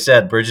 Like I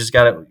said, Bridges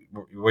got it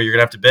where you're going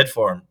to have to bid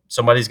for him.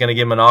 Somebody's going to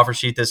give him an offer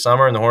sheet this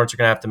summer, and the Hornets are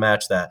going to have to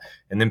match that.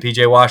 And then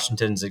PJ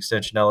Washington's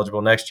extension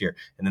eligible next year.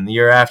 And then the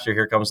year after,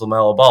 here comes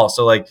LaMelo Ball.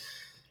 So,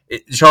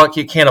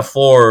 Charlotte can't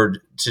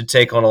afford to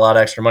take on a lot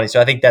of extra money.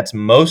 So I think that's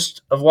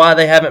most of why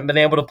they haven't been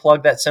able to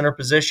plug that center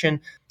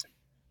position.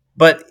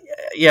 But,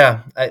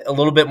 a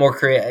little bit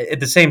more at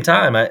the same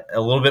time, a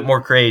little bit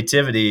more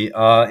creativity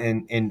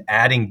in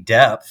adding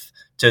depth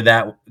to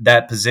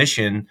that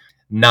position,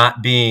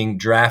 not being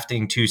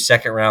drafting 2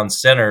 second-round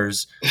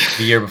centers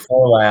the year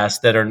before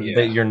last that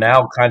you're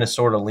now kind of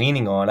sort of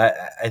leaning on.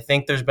 I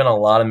think there's been a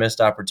lot of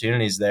missed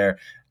opportunities there.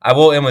 I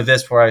will end with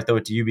this before I throw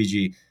it to you,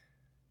 BG.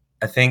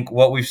 I think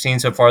what we've seen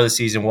so far this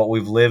season, what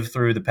we've lived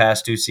through the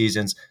past 2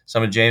 seasons,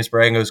 some of James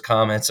Barango's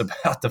comments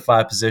about the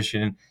 5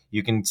 position,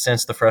 you can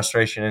sense the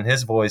frustration in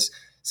his voice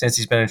since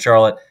he's been in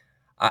Charlotte.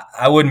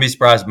 I wouldn't be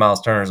surprised if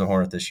Miles Turner is a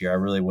Hornet this year. I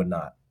really would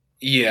not.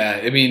 Yeah,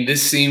 I mean,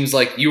 this seems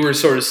like you were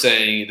sort of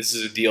saying this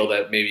is a deal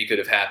that maybe could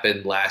have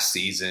happened last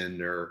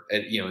season or,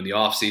 in the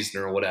off season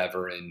or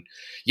whatever. And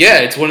yeah,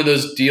 it's one of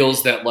those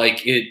deals that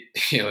like it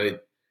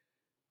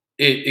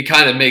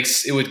kind of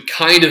would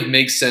kind of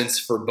make sense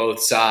for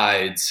both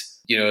sides.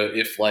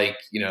 If like,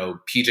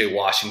 PJ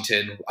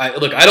Washington, I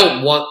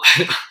don't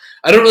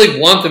really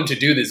want them to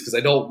do this because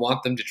I don't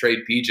want them to trade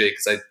PJ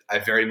because I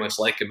very much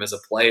like him as a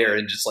player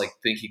and just like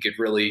think he could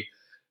really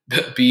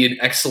be an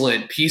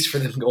excellent piece for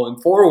them going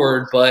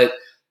forward. But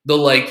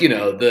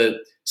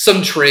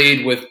some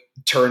trade with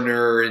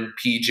Turner and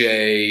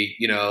PJ,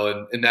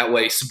 and that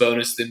way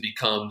Sabonis then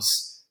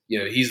becomes,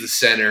 he's the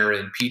center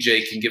and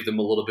PJ can give them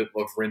a little bit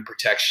of rim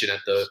protection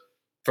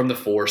from the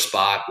 4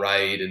 spot,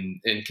 right?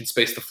 And can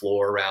space the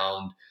floor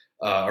around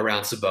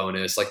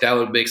Sabonis. Like that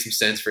would make some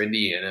sense for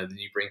Indiana. Then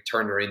you bring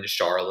Turner into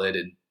Charlotte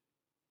and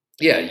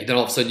then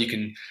all of a sudden you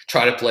can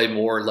try to play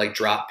more like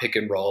drop pick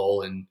and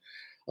roll. And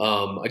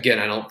again,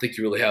 I don't think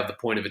you really have the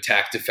point of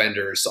attack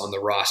defenders on the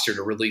roster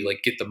to really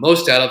like get the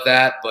most out of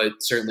that, but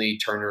certainly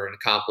Turner an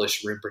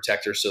accomplished rim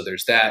protector. So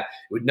there's that.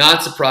 It would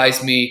not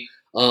surprise me.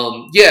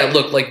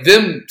 Look, like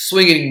them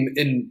swinging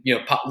in,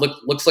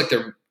 looks like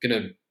they're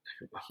going to,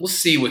 we'll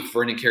see with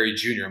Vernon Carey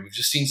Jr. We've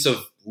just seen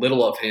so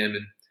little of him.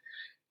 And,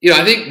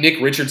 I think Nick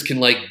Richards can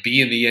like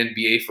be in the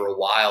NBA for a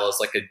while as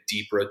like a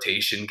deep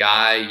rotation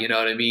guy, you know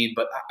what I mean?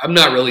 But I'm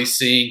not really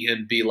seeing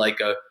him be like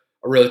a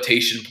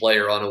rotation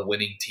player on a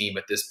winning team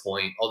at this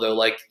point. Although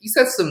like he's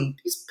had some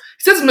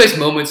nice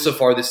moments so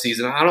far this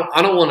season. I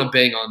don't want to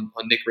bang on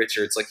Nick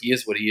Richards. Like he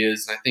is what he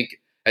is. And I think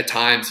at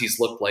times he's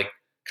looked like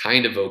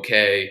kind of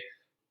okay.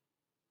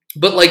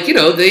 But like,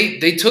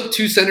 they took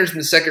 2 centers in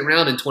the second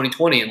round in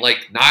 2020 and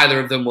like neither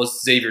of them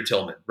was Xavier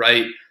Tillman,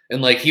 right?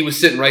 And like he was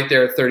sitting right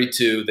there at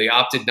 32. They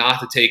opted not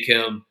to take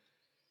him.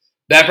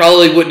 That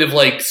probably wouldn't have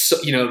like,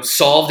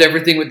 solved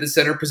everything with the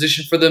center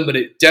position for them, but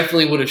it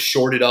definitely would have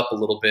shorted up a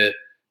little bit.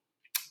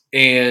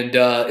 And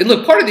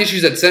look, part of the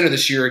issues at center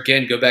this year,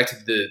 again, go back to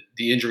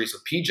the injuries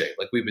with PJ,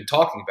 like we've been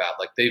talking about.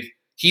 Like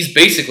he's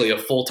basically a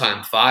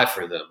full-time 5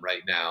 for them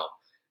right now.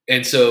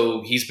 And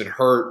so he's been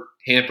hurt,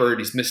 hampered,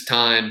 he's missed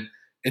time.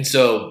 And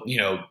so,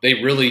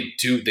 they really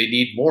they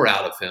need more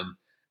out of him.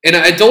 And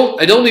I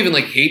don't even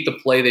like hate the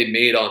play they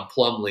made on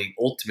Plumlee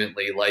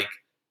ultimately. Like,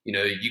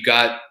 you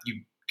got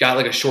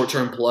like a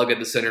short-term plug at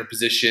the center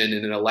position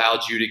and it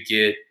allowed you to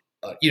get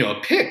a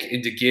pick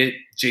and to get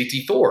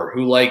JT Thor,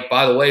 who like,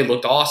 by the way,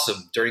 looked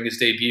awesome during his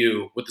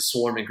debut with the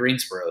Swarm in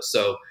Greensboro.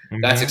 So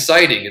that's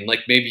exciting. And like,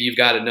 maybe you've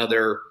got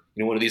another,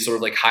 one of these sort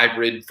of like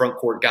hybrid front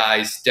court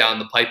guys down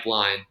the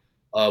pipeline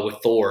with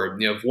Thor.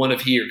 If one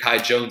of he or Kai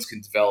Jones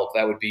can develop,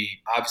 that would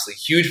be obviously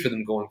huge for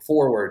them going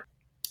forward.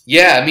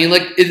 Yeah. I mean,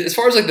 like as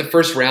far as like the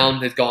first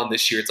round has gone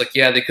this year, it's like,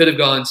 yeah, they could have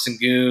gone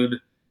Sengun,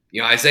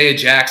 Isaiah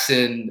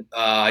Jackson,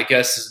 I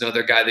guess is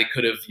another guy they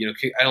could have,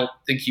 I don't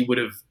think he would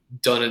have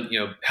done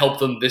it, help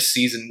them this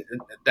season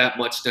that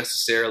much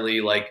necessarily.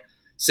 Like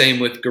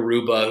same with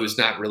Garuba, who's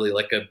not really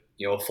like a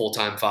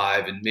full-time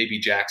 5, and maybe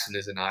Jackson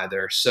isn't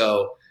either.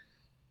 So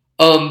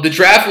the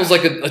draft was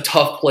like a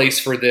tough place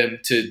for them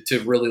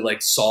to really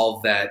like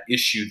solve that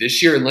issue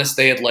this year, unless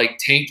they had like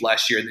tanked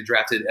last year and they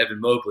drafted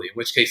Evan Mobley, in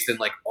which case then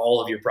like all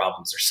of your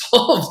problems are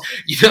solved.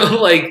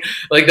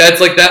 Like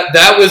that's like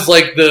that was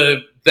like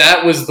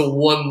that was the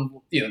one,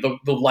 the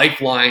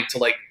lifeline to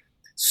like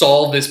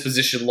solve this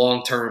position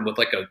long term with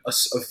like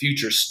a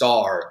future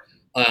star.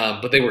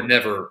 But they were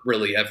never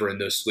really ever in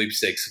those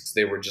sweepstakes because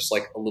they were just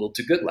like a little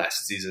too good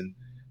last season.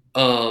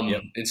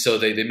 And so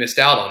they missed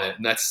out on it.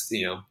 And that's,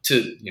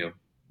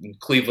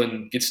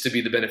 Cleveland gets to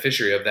be the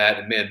beneficiary of that.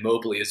 And man,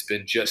 Mobley has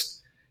been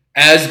just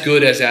as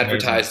good as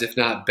advertised, if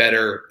not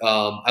better.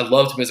 I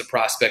loved him as a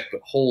prospect,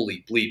 but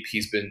holy bleep,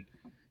 he's been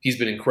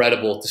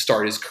incredible to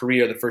start his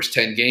career, the first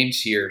 10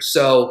 games here.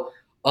 So,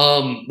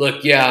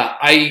 look, yeah,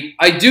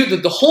 I do.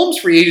 The Holmes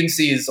free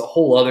agency is a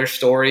whole other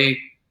story.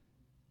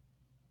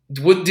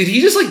 Did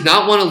he just like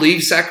not want to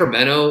leave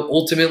Sacramento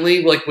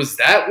ultimately? Like, was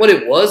that what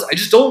it was? I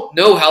just don't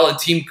know how a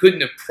team couldn't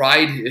have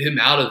pried him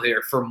out of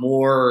there for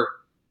more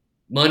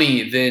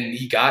money than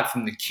he got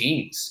from the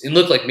Kings. And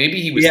look, like maybe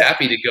he was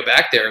happy to go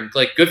back there and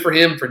like good for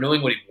him for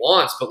knowing what he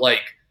wants. But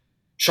like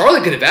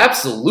Charlotte could have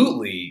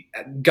absolutely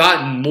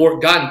gotten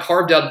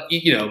carved out,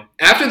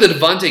 after the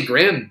Devontae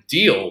Graham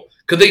deal.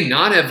 Could they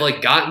not have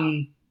like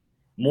gotten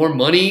more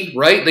money,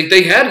 right? Like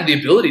they had the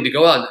ability to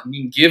go out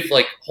and give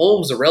like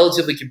Holmes a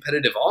relatively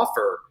competitive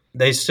offer.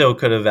 They still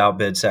could have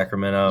outbid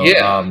Sacramento.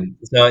 Yeah.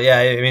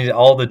 I mean,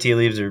 all the tea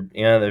leaves are,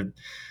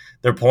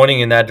 they're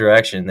pointing in that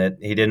direction that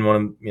he didn't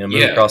want to,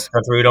 move across the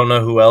country. We don't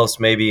know who else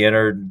maybe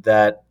entered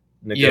that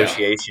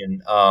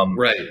negotiation.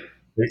 Right.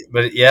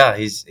 But yeah,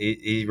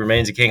 he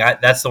remains a king.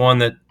 That's the one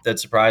that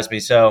surprised me.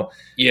 So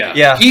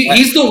yeah.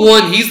 He's the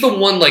one. He's the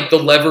one. Like the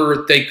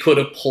lever they could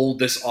have pulled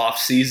this off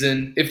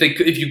season. If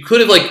you could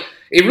have like,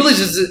 it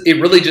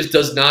really just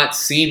does not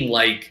seem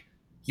like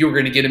you were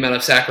going to get him out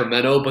of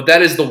Sacramento. But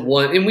that is the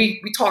one. And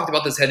we talked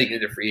about this heading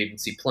into free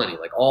agency plenty.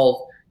 Like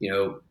all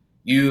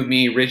you,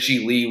 me,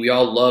 Richie, Lee, we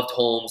all loved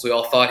Holmes. We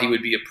all thought he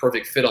would be a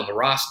perfect fit on the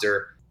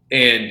roster.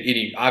 And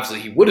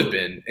obviously he would have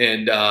been,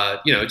 and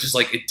just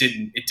like it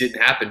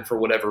didn't happen for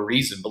whatever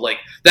reason. But like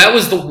that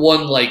was the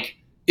one like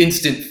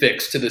instant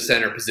fix to the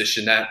center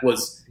position that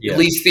was at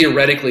least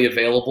theoretically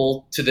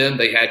available to them.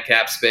 They had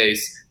cap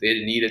space, they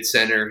didn't need a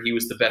center. He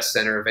was the best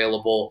center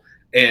available,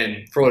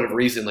 and for whatever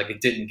reason, like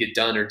it didn't get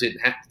done or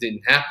didn't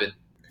happen.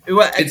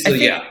 Well, I think,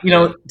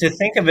 to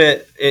think of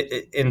it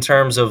in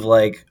terms of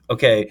like,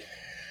 okay,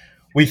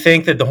 we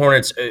think that the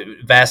Hornets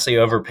vastly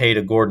overpaid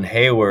a Gordon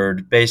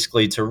Hayward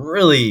basically to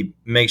really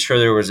make sure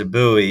there was a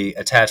buoy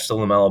attached to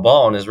LaMelo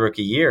Ball in his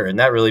rookie year, and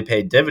that really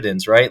paid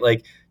dividends, right?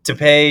 Like to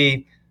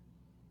pay,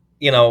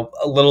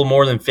 a little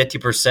more than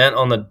 50%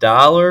 on the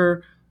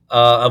dollar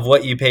of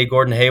what you pay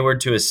Gordon Hayward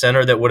to a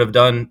center that would have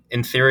done,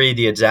 in theory,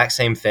 the exact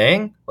same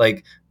thing,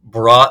 like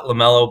brought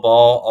LaMelo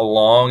Ball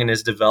along in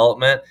his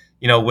development,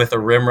 with a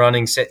rim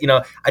running set.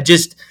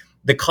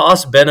 The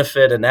cost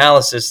benefit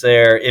analysis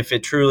there, if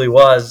it truly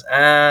was,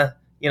 we're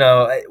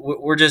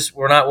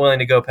not willing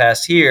to go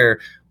past here,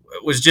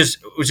 it was just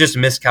a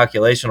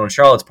miscalculation on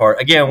Charlotte's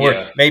part. Again,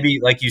 maybe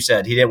like you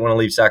said, he didn't want to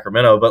leave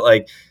Sacramento, but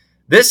like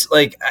this,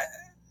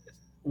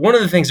 one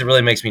of the things that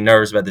really makes me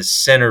nervous about this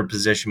center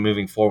position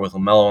moving forward with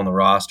LaMelo on the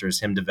roster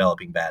is him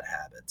developing bad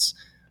habits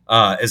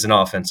as an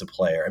offensive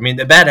player. I mean,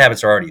 the bad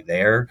habits are already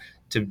there,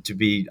 to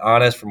be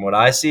honest, from what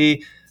I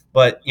see.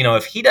 But,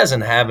 if he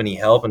doesn't have any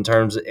help in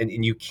terms of,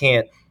 and you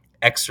can't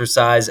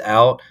exercise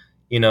out,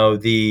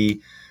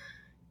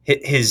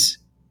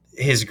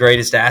 his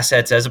greatest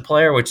assets as a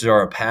player, which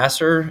are a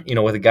passer,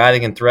 with a guy that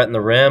can threaten the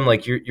rim,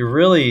 like you're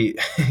really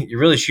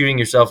shooting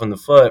yourself in the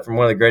foot from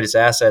one of the greatest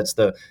assets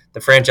the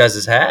franchise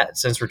has had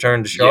since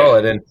returning to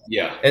Charlotte.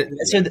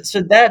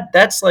 So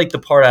that's like the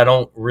part I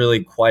don't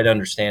really quite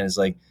understand is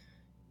like,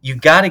 you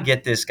got to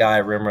get this guy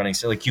rim running.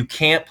 So like, you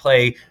can't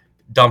play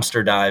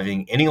dumpster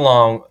diving any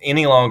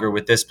longer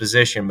with this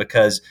position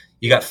because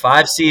you got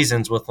 5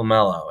 seasons with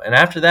LaMelo, and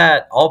after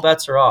that, all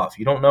bets are off.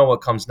 You don't know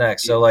what comes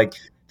next. So like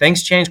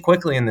things change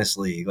quickly in this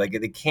league. Like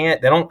they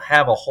don't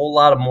have a whole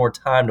lot of more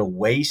time to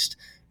waste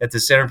at the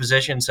center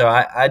position. So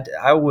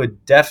I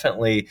would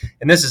definitely,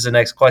 and this is the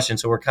next question,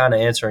 so we're kind of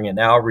answering it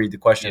now. I'll read the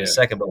question in a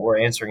second, but we're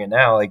answering it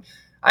now. Like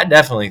I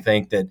definitely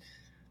think that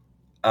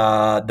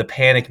the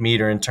panic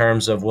meter in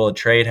terms of will a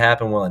trade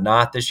happen, will it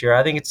not this year?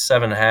 I think it's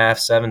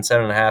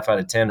 7.5 out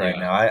of 10 right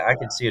now. I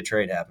could see a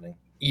trade happening.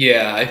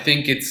 Yeah, I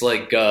think it's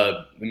like,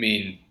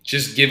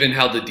 just given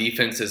how the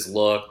defense has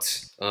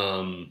looked,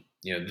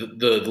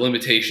 the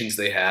limitations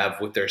they have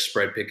with their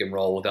spread pick and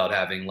roll without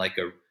having like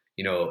a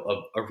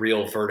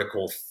real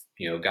vertical,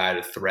 guy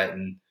to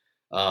threaten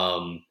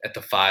at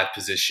the 5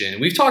 position.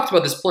 We've talked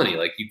about this plenty.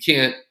 Like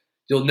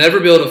you'll never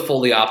be able to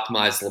fully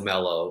optimize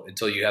LaMelo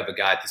until you have a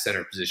guy at the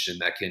center position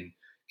that can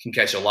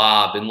catch a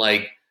lob. And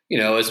like,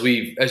 as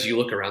you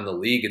look around the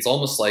league, it's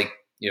almost like,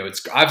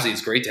 it's obviously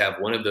it's great to have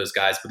one of those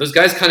guys, but those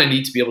guys kind of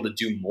need to be able to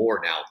do more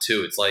now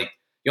too. It's like,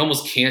 you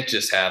almost can't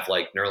just have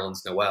like Nerlens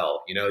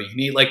Noel, you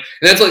need like,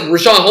 and that's like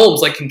Rashawn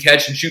Holmes like can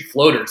catch and shoot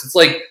floaters. It's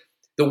like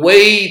the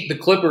way the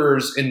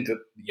Clippers and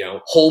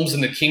Holmes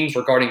and the Kings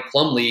regarding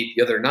Plumlee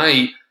the other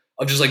night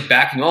of just like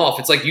backing off.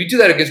 It's like you do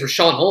that against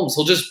Rashawn Holmes,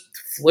 he'll just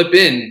flip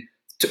in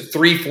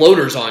 3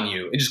 floaters on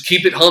you and just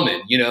keep it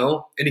humming,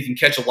 and he can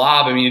catch a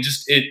lob. I mean, it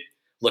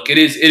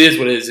is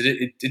what it is.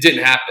 It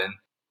didn't happen,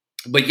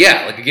 but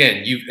yeah, like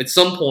again, at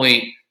some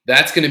point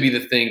that's going to be the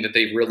thing that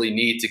they really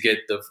need to get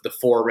the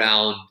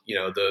 4-round,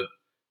 the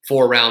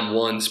 4-round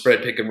 1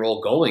 spread pick and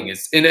roll going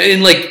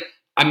and like,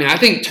 I mean, I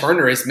think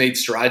Turner has made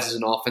strides as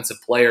an offensive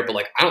player, but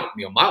like,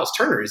 Miles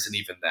Turner isn't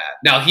even that.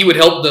 Now he would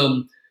help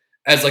them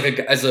as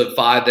a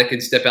 5 that can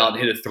step out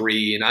and hit a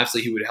 3. And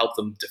obviously he would help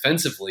them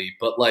defensively,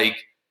 but like,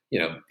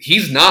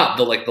 he's not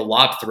the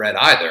lob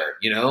threat either,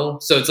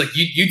 So it's like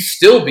you'd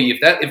still be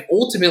if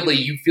ultimately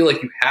you feel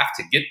like you have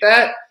to get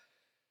that,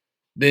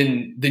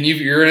 then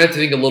you're gonna have to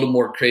think a little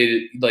more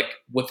creative, like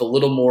with a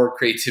little more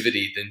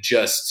creativity than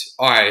just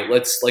all right,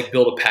 let's like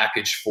build a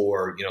package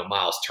for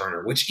Miles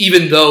Turner. Which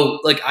even though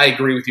like I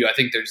agree with you, I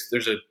think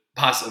there's a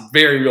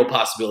very real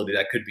possibility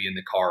that could be in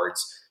the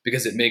cards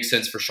because it makes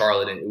sense for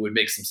Charlotte and it would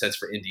make some sense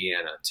for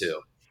Indiana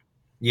too.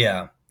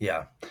 Yeah.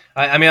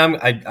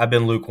 I've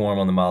been lukewarm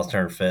on the Miles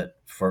Turner fit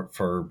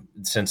for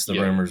since the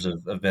rumors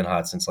have been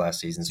hot since last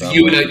season. So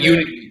you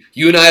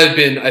and I have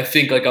been, I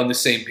think, like on the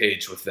same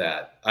page with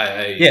that.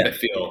 I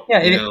feel. Yeah,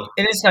 and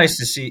it's nice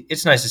to see.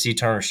 It's nice to see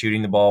Turner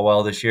shooting the ball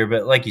well this year.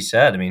 But like you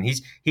said, I mean,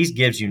 he's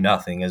gives you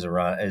nothing as a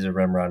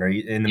rim runner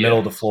in the middle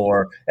of the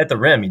floor. At the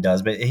rim, he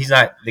does, but he's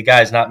not. The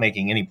guy's not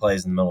making any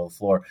plays in the middle of the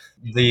floor.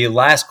 The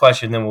last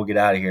question, then we'll get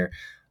out of here.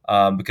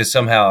 Because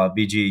somehow,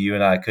 BG, you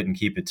and I couldn't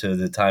keep it to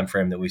the time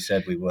frame that we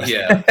said we would.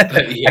 Yeah,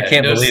 I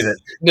can't believe it.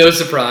 No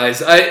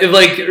surprise.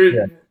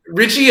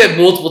 Richie at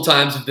multiple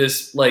times of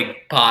this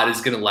like pod is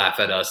going to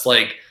laugh at us.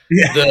 Like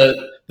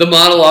the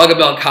monologue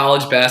about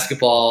college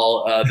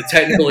basketball, the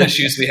technical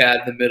issues we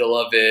had in the middle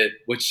of it,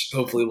 which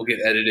hopefully will get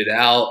edited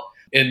out,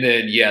 and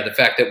then the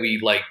fact that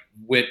we like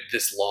went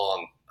this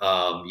long.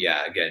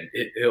 Again,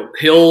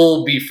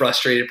 he'll be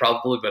frustrated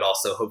probably, but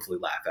also hopefully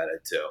laugh at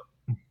it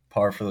too.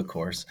 par for the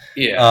course.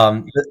 Yeah.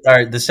 All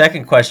right. The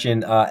second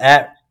question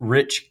at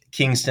Rich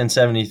Kingston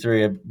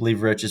 73. I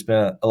believe Rich has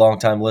been a long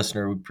time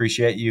listener. We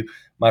appreciate you,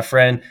 my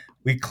friend.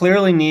 We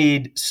clearly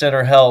need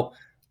center help.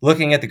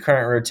 Looking at the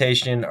current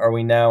rotation, are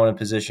we now in a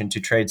position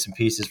to trade some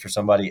pieces for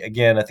somebody?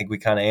 Again, I think we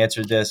kind of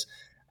answered this.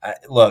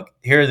 Look,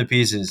 here are the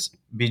pieces.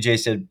 BJ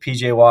said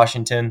PJ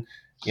Washington.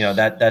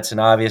 That's an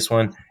obvious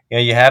one.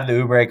 You have the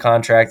Oubre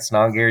contract. It's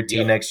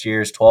non-guaranteed next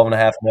year. It's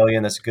 $12.5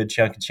 million. That's a good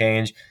chunk of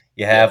change.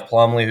 You have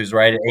Plumlee, who's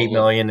right at $8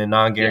 million and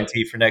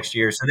non-guaranteed for next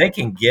year. So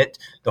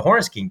the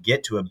Hornets can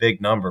get to a big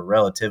number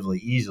relatively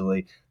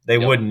easily. They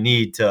wouldn't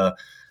need to.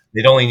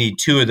 They'd only need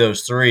two of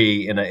those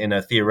three in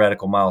a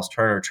theoretical Miles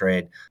Turner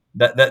trade.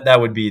 That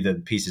would be the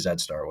pieces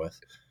I'd start with.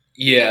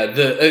 Yeah,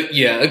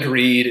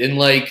 agreed. And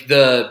like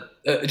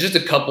just a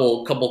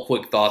couple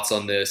quick thoughts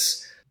on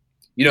this.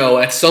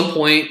 At some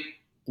point,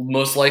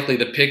 most likely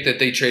the pick that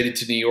they traded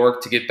to New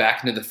York to get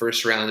back into the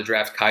first round to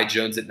draft Kai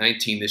Jones at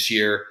 19 this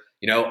year,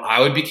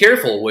 I would be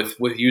careful with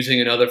using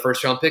another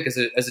first round pick as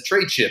a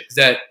trade chip.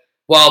 That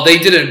while they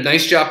did a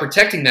nice job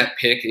protecting that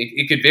pick,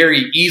 it could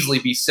very easily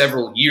be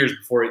several years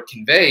before it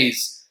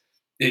conveys.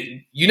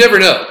 You never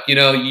know,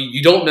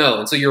 you don't know.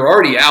 And so you're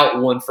already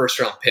out one first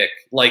round pick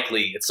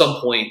likely at some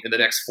point in the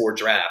next 4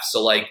 drafts.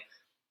 So like,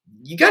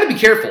 you got to be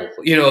careful,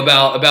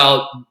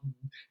 about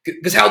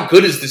because how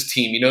good is this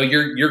team?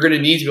 You're going to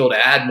need to be able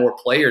to add more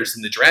players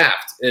in the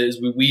draft, as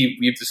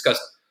we've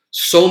discussed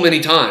so many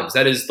times.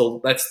 That's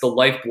the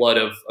lifeblood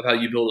of how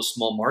you build a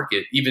small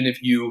market. Even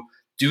if you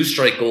do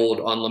strike gold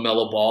on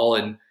LaMelo Ball,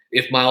 and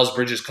if Miles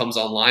Bridges comes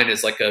online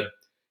as like a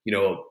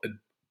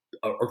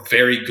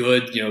very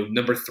good,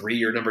 number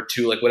 3 or number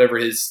 2, like whatever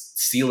his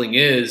ceiling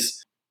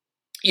is,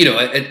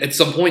 at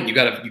some point you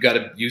got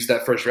to use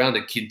that first round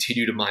to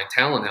continue to mine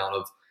talent out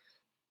of.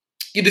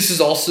 This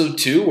is also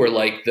too where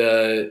like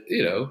the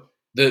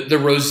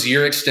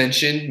Rozier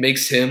extension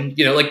makes him,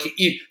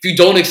 if you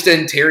don't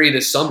extend Terry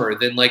this summer,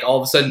 then like all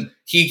of a sudden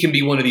he can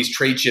be one of these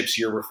trade chips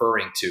you're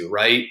referring to,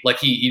 right? Like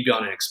he'd be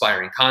on an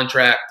expiring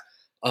contract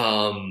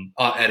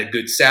at a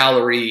good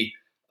salary.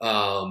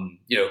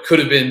 Could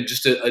have been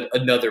just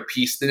another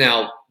piece.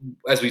 Now,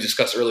 as we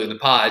discussed earlier in the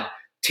pod,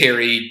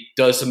 Terry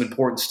does some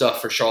important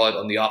stuff for Charlotte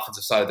on the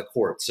offensive side of the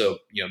court. So,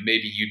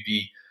 maybe you'd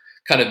be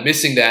kind of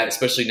missing that,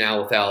 especially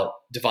now without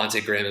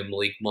Devontae Graham and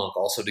Malik Monk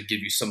also to give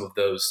you some of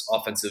those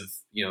offensive,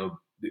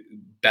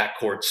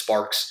 backcourt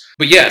sparks.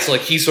 But yeah, so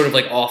like he's sort of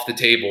like off the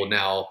table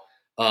now,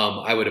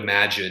 I would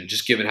imagine,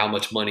 just given how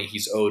much money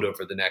he's owed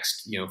over the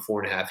next,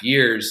 4.5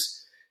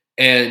 years.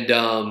 And,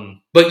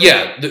 but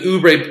yeah, the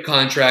Oubre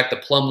contract, the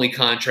Plumlee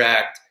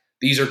contract,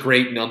 these are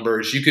great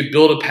numbers. You could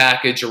build a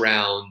package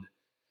around,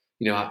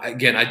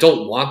 again, I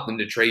don't want them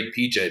to trade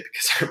PJ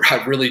because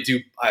I really do.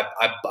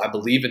 I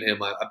believe in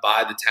him. I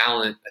buy the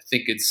talent. I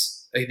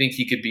think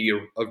he could be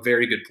a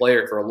very good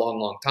player for a long,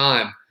 long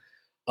time.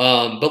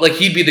 But like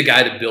he'd be the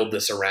guy to build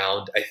this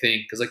around, I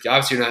think, because like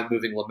obviously you're not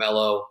moving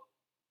LaMelo,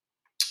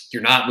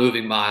 you're not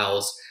moving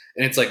Miles,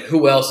 and it's like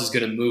who else is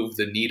going to move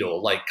the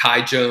needle? Like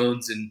Kai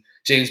Jones and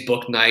James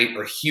Bouknight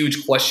are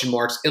huge question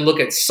marks. And look,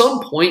 at some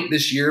point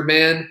this year,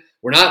 man,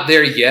 we're not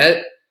there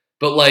yet,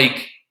 but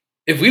like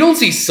if we don't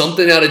see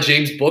something out of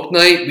James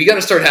Bouknight, we got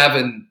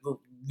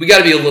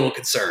to be a little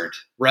concerned,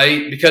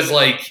 right? Because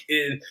like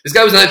this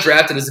guy was not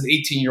drafted as an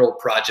 18-year-old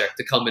project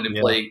to come in and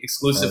play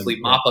exclusively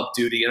mop-up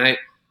duty. And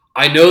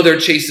I know they're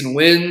chasing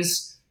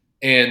wins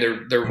and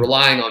they're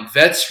relying on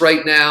vets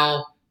right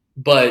now,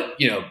 but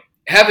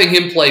having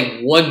him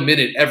play 1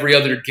 minute every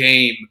other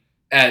game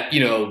at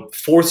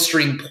 4th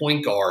string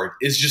point guard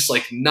is just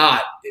like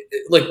not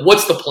like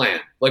what's the plan?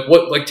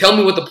 Tell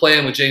me what the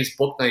plan with James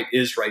Bouknight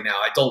is right now.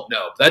 I don't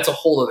know. That's a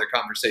whole other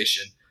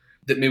conversation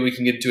that maybe we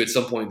can get into at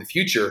some point in the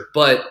future.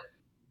 But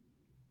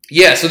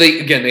yeah, so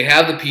they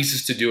have the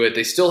pieces to do it.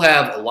 They still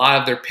have a lot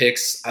of their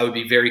picks. I would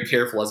be very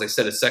careful, as I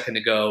said a second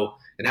ago,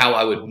 and how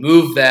I would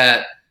move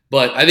that.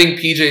 But I think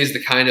PJ is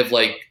the kind of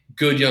like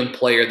good young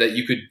player that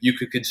you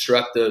could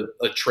construct a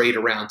trade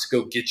around to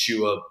go get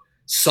you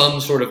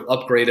some sort of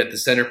upgrade at the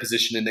center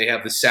position, and they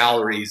have the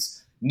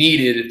salaries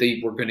needed if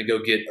they were going to go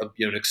get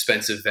an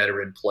expensive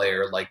veteran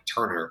player like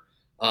Turner.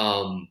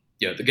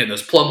 Again,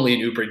 those Plumlee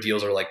and Oubre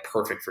deals are like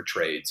perfect for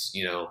trades,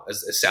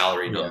 as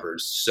salary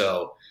numbers.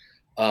 So,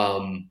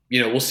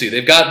 we'll see.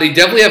 They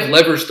definitely have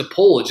levers to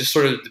pull. It just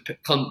sort of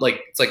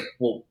it's like,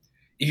 well,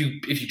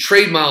 if you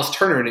trade Miles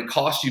Turner and it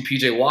costs you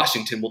PJ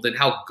Washington, well, then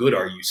how good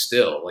are you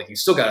still? Like you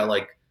still got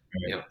to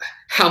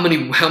how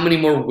many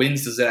more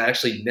wins does that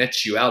actually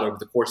net you out over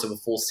the course of a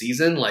full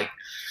season? Like,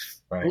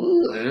 right.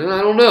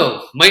 I don't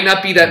know. Might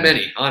not be that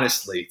many,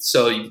 honestly.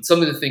 So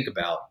something to think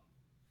about.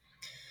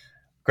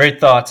 Great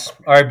thoughts.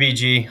 All right,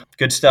 BG.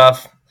 Good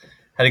stuff.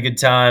 Had a good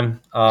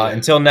time.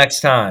 Until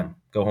next time,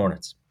 go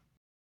Hornets.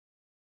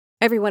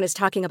 Everyone is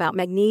talking about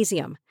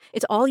magnesium.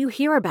 It's all you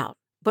hear about.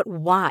 But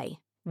why?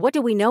 What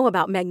do we know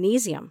about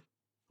magnesium?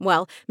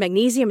 Well,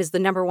 magnesium is the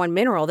 #1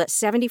 mineral that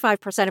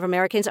 75% of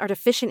Americans are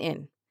deficient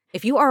in.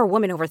 If you are a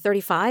woman over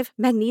 35,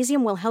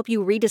 magnesium will help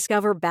you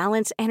rediscover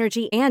balance,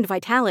 energy, and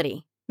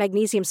vitality.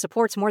 Magnesium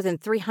supports more than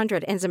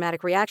 300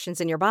 enzymatic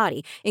reactions in your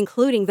body,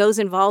 including those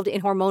involved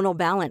in hormonal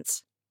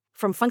balance.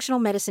 From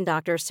functional medicine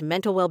doctors to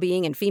mental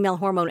well-being and female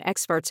hormone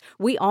experts,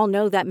 we all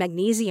know that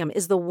magnesium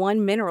is the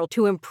one mineral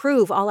to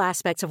improve all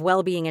aspects of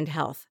well-being and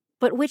health.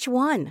 But which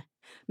one?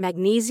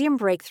 Magnesium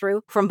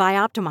Breakthrough from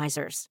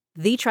Bioptimizers,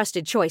 the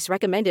trusted choice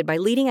recommended by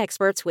leading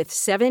experts with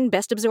 7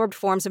 best-absorbed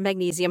forms of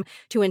magnesium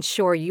to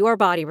ensure your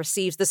body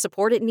receives the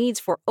support it needs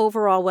for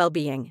overall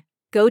well-being.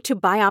 Go to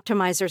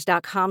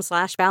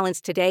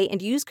bioptimizers.com/balance today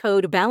and use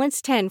code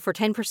BALANCE10 for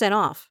 10%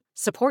 off.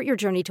 Support your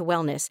journey to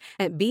wellness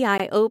at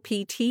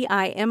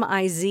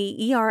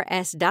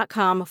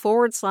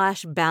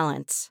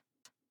bioptimizers.com/balance.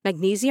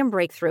 Magnesium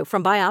Breakthrough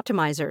from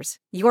Bioptimizers,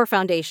 your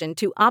foundation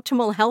to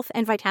optimal health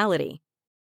and vitality.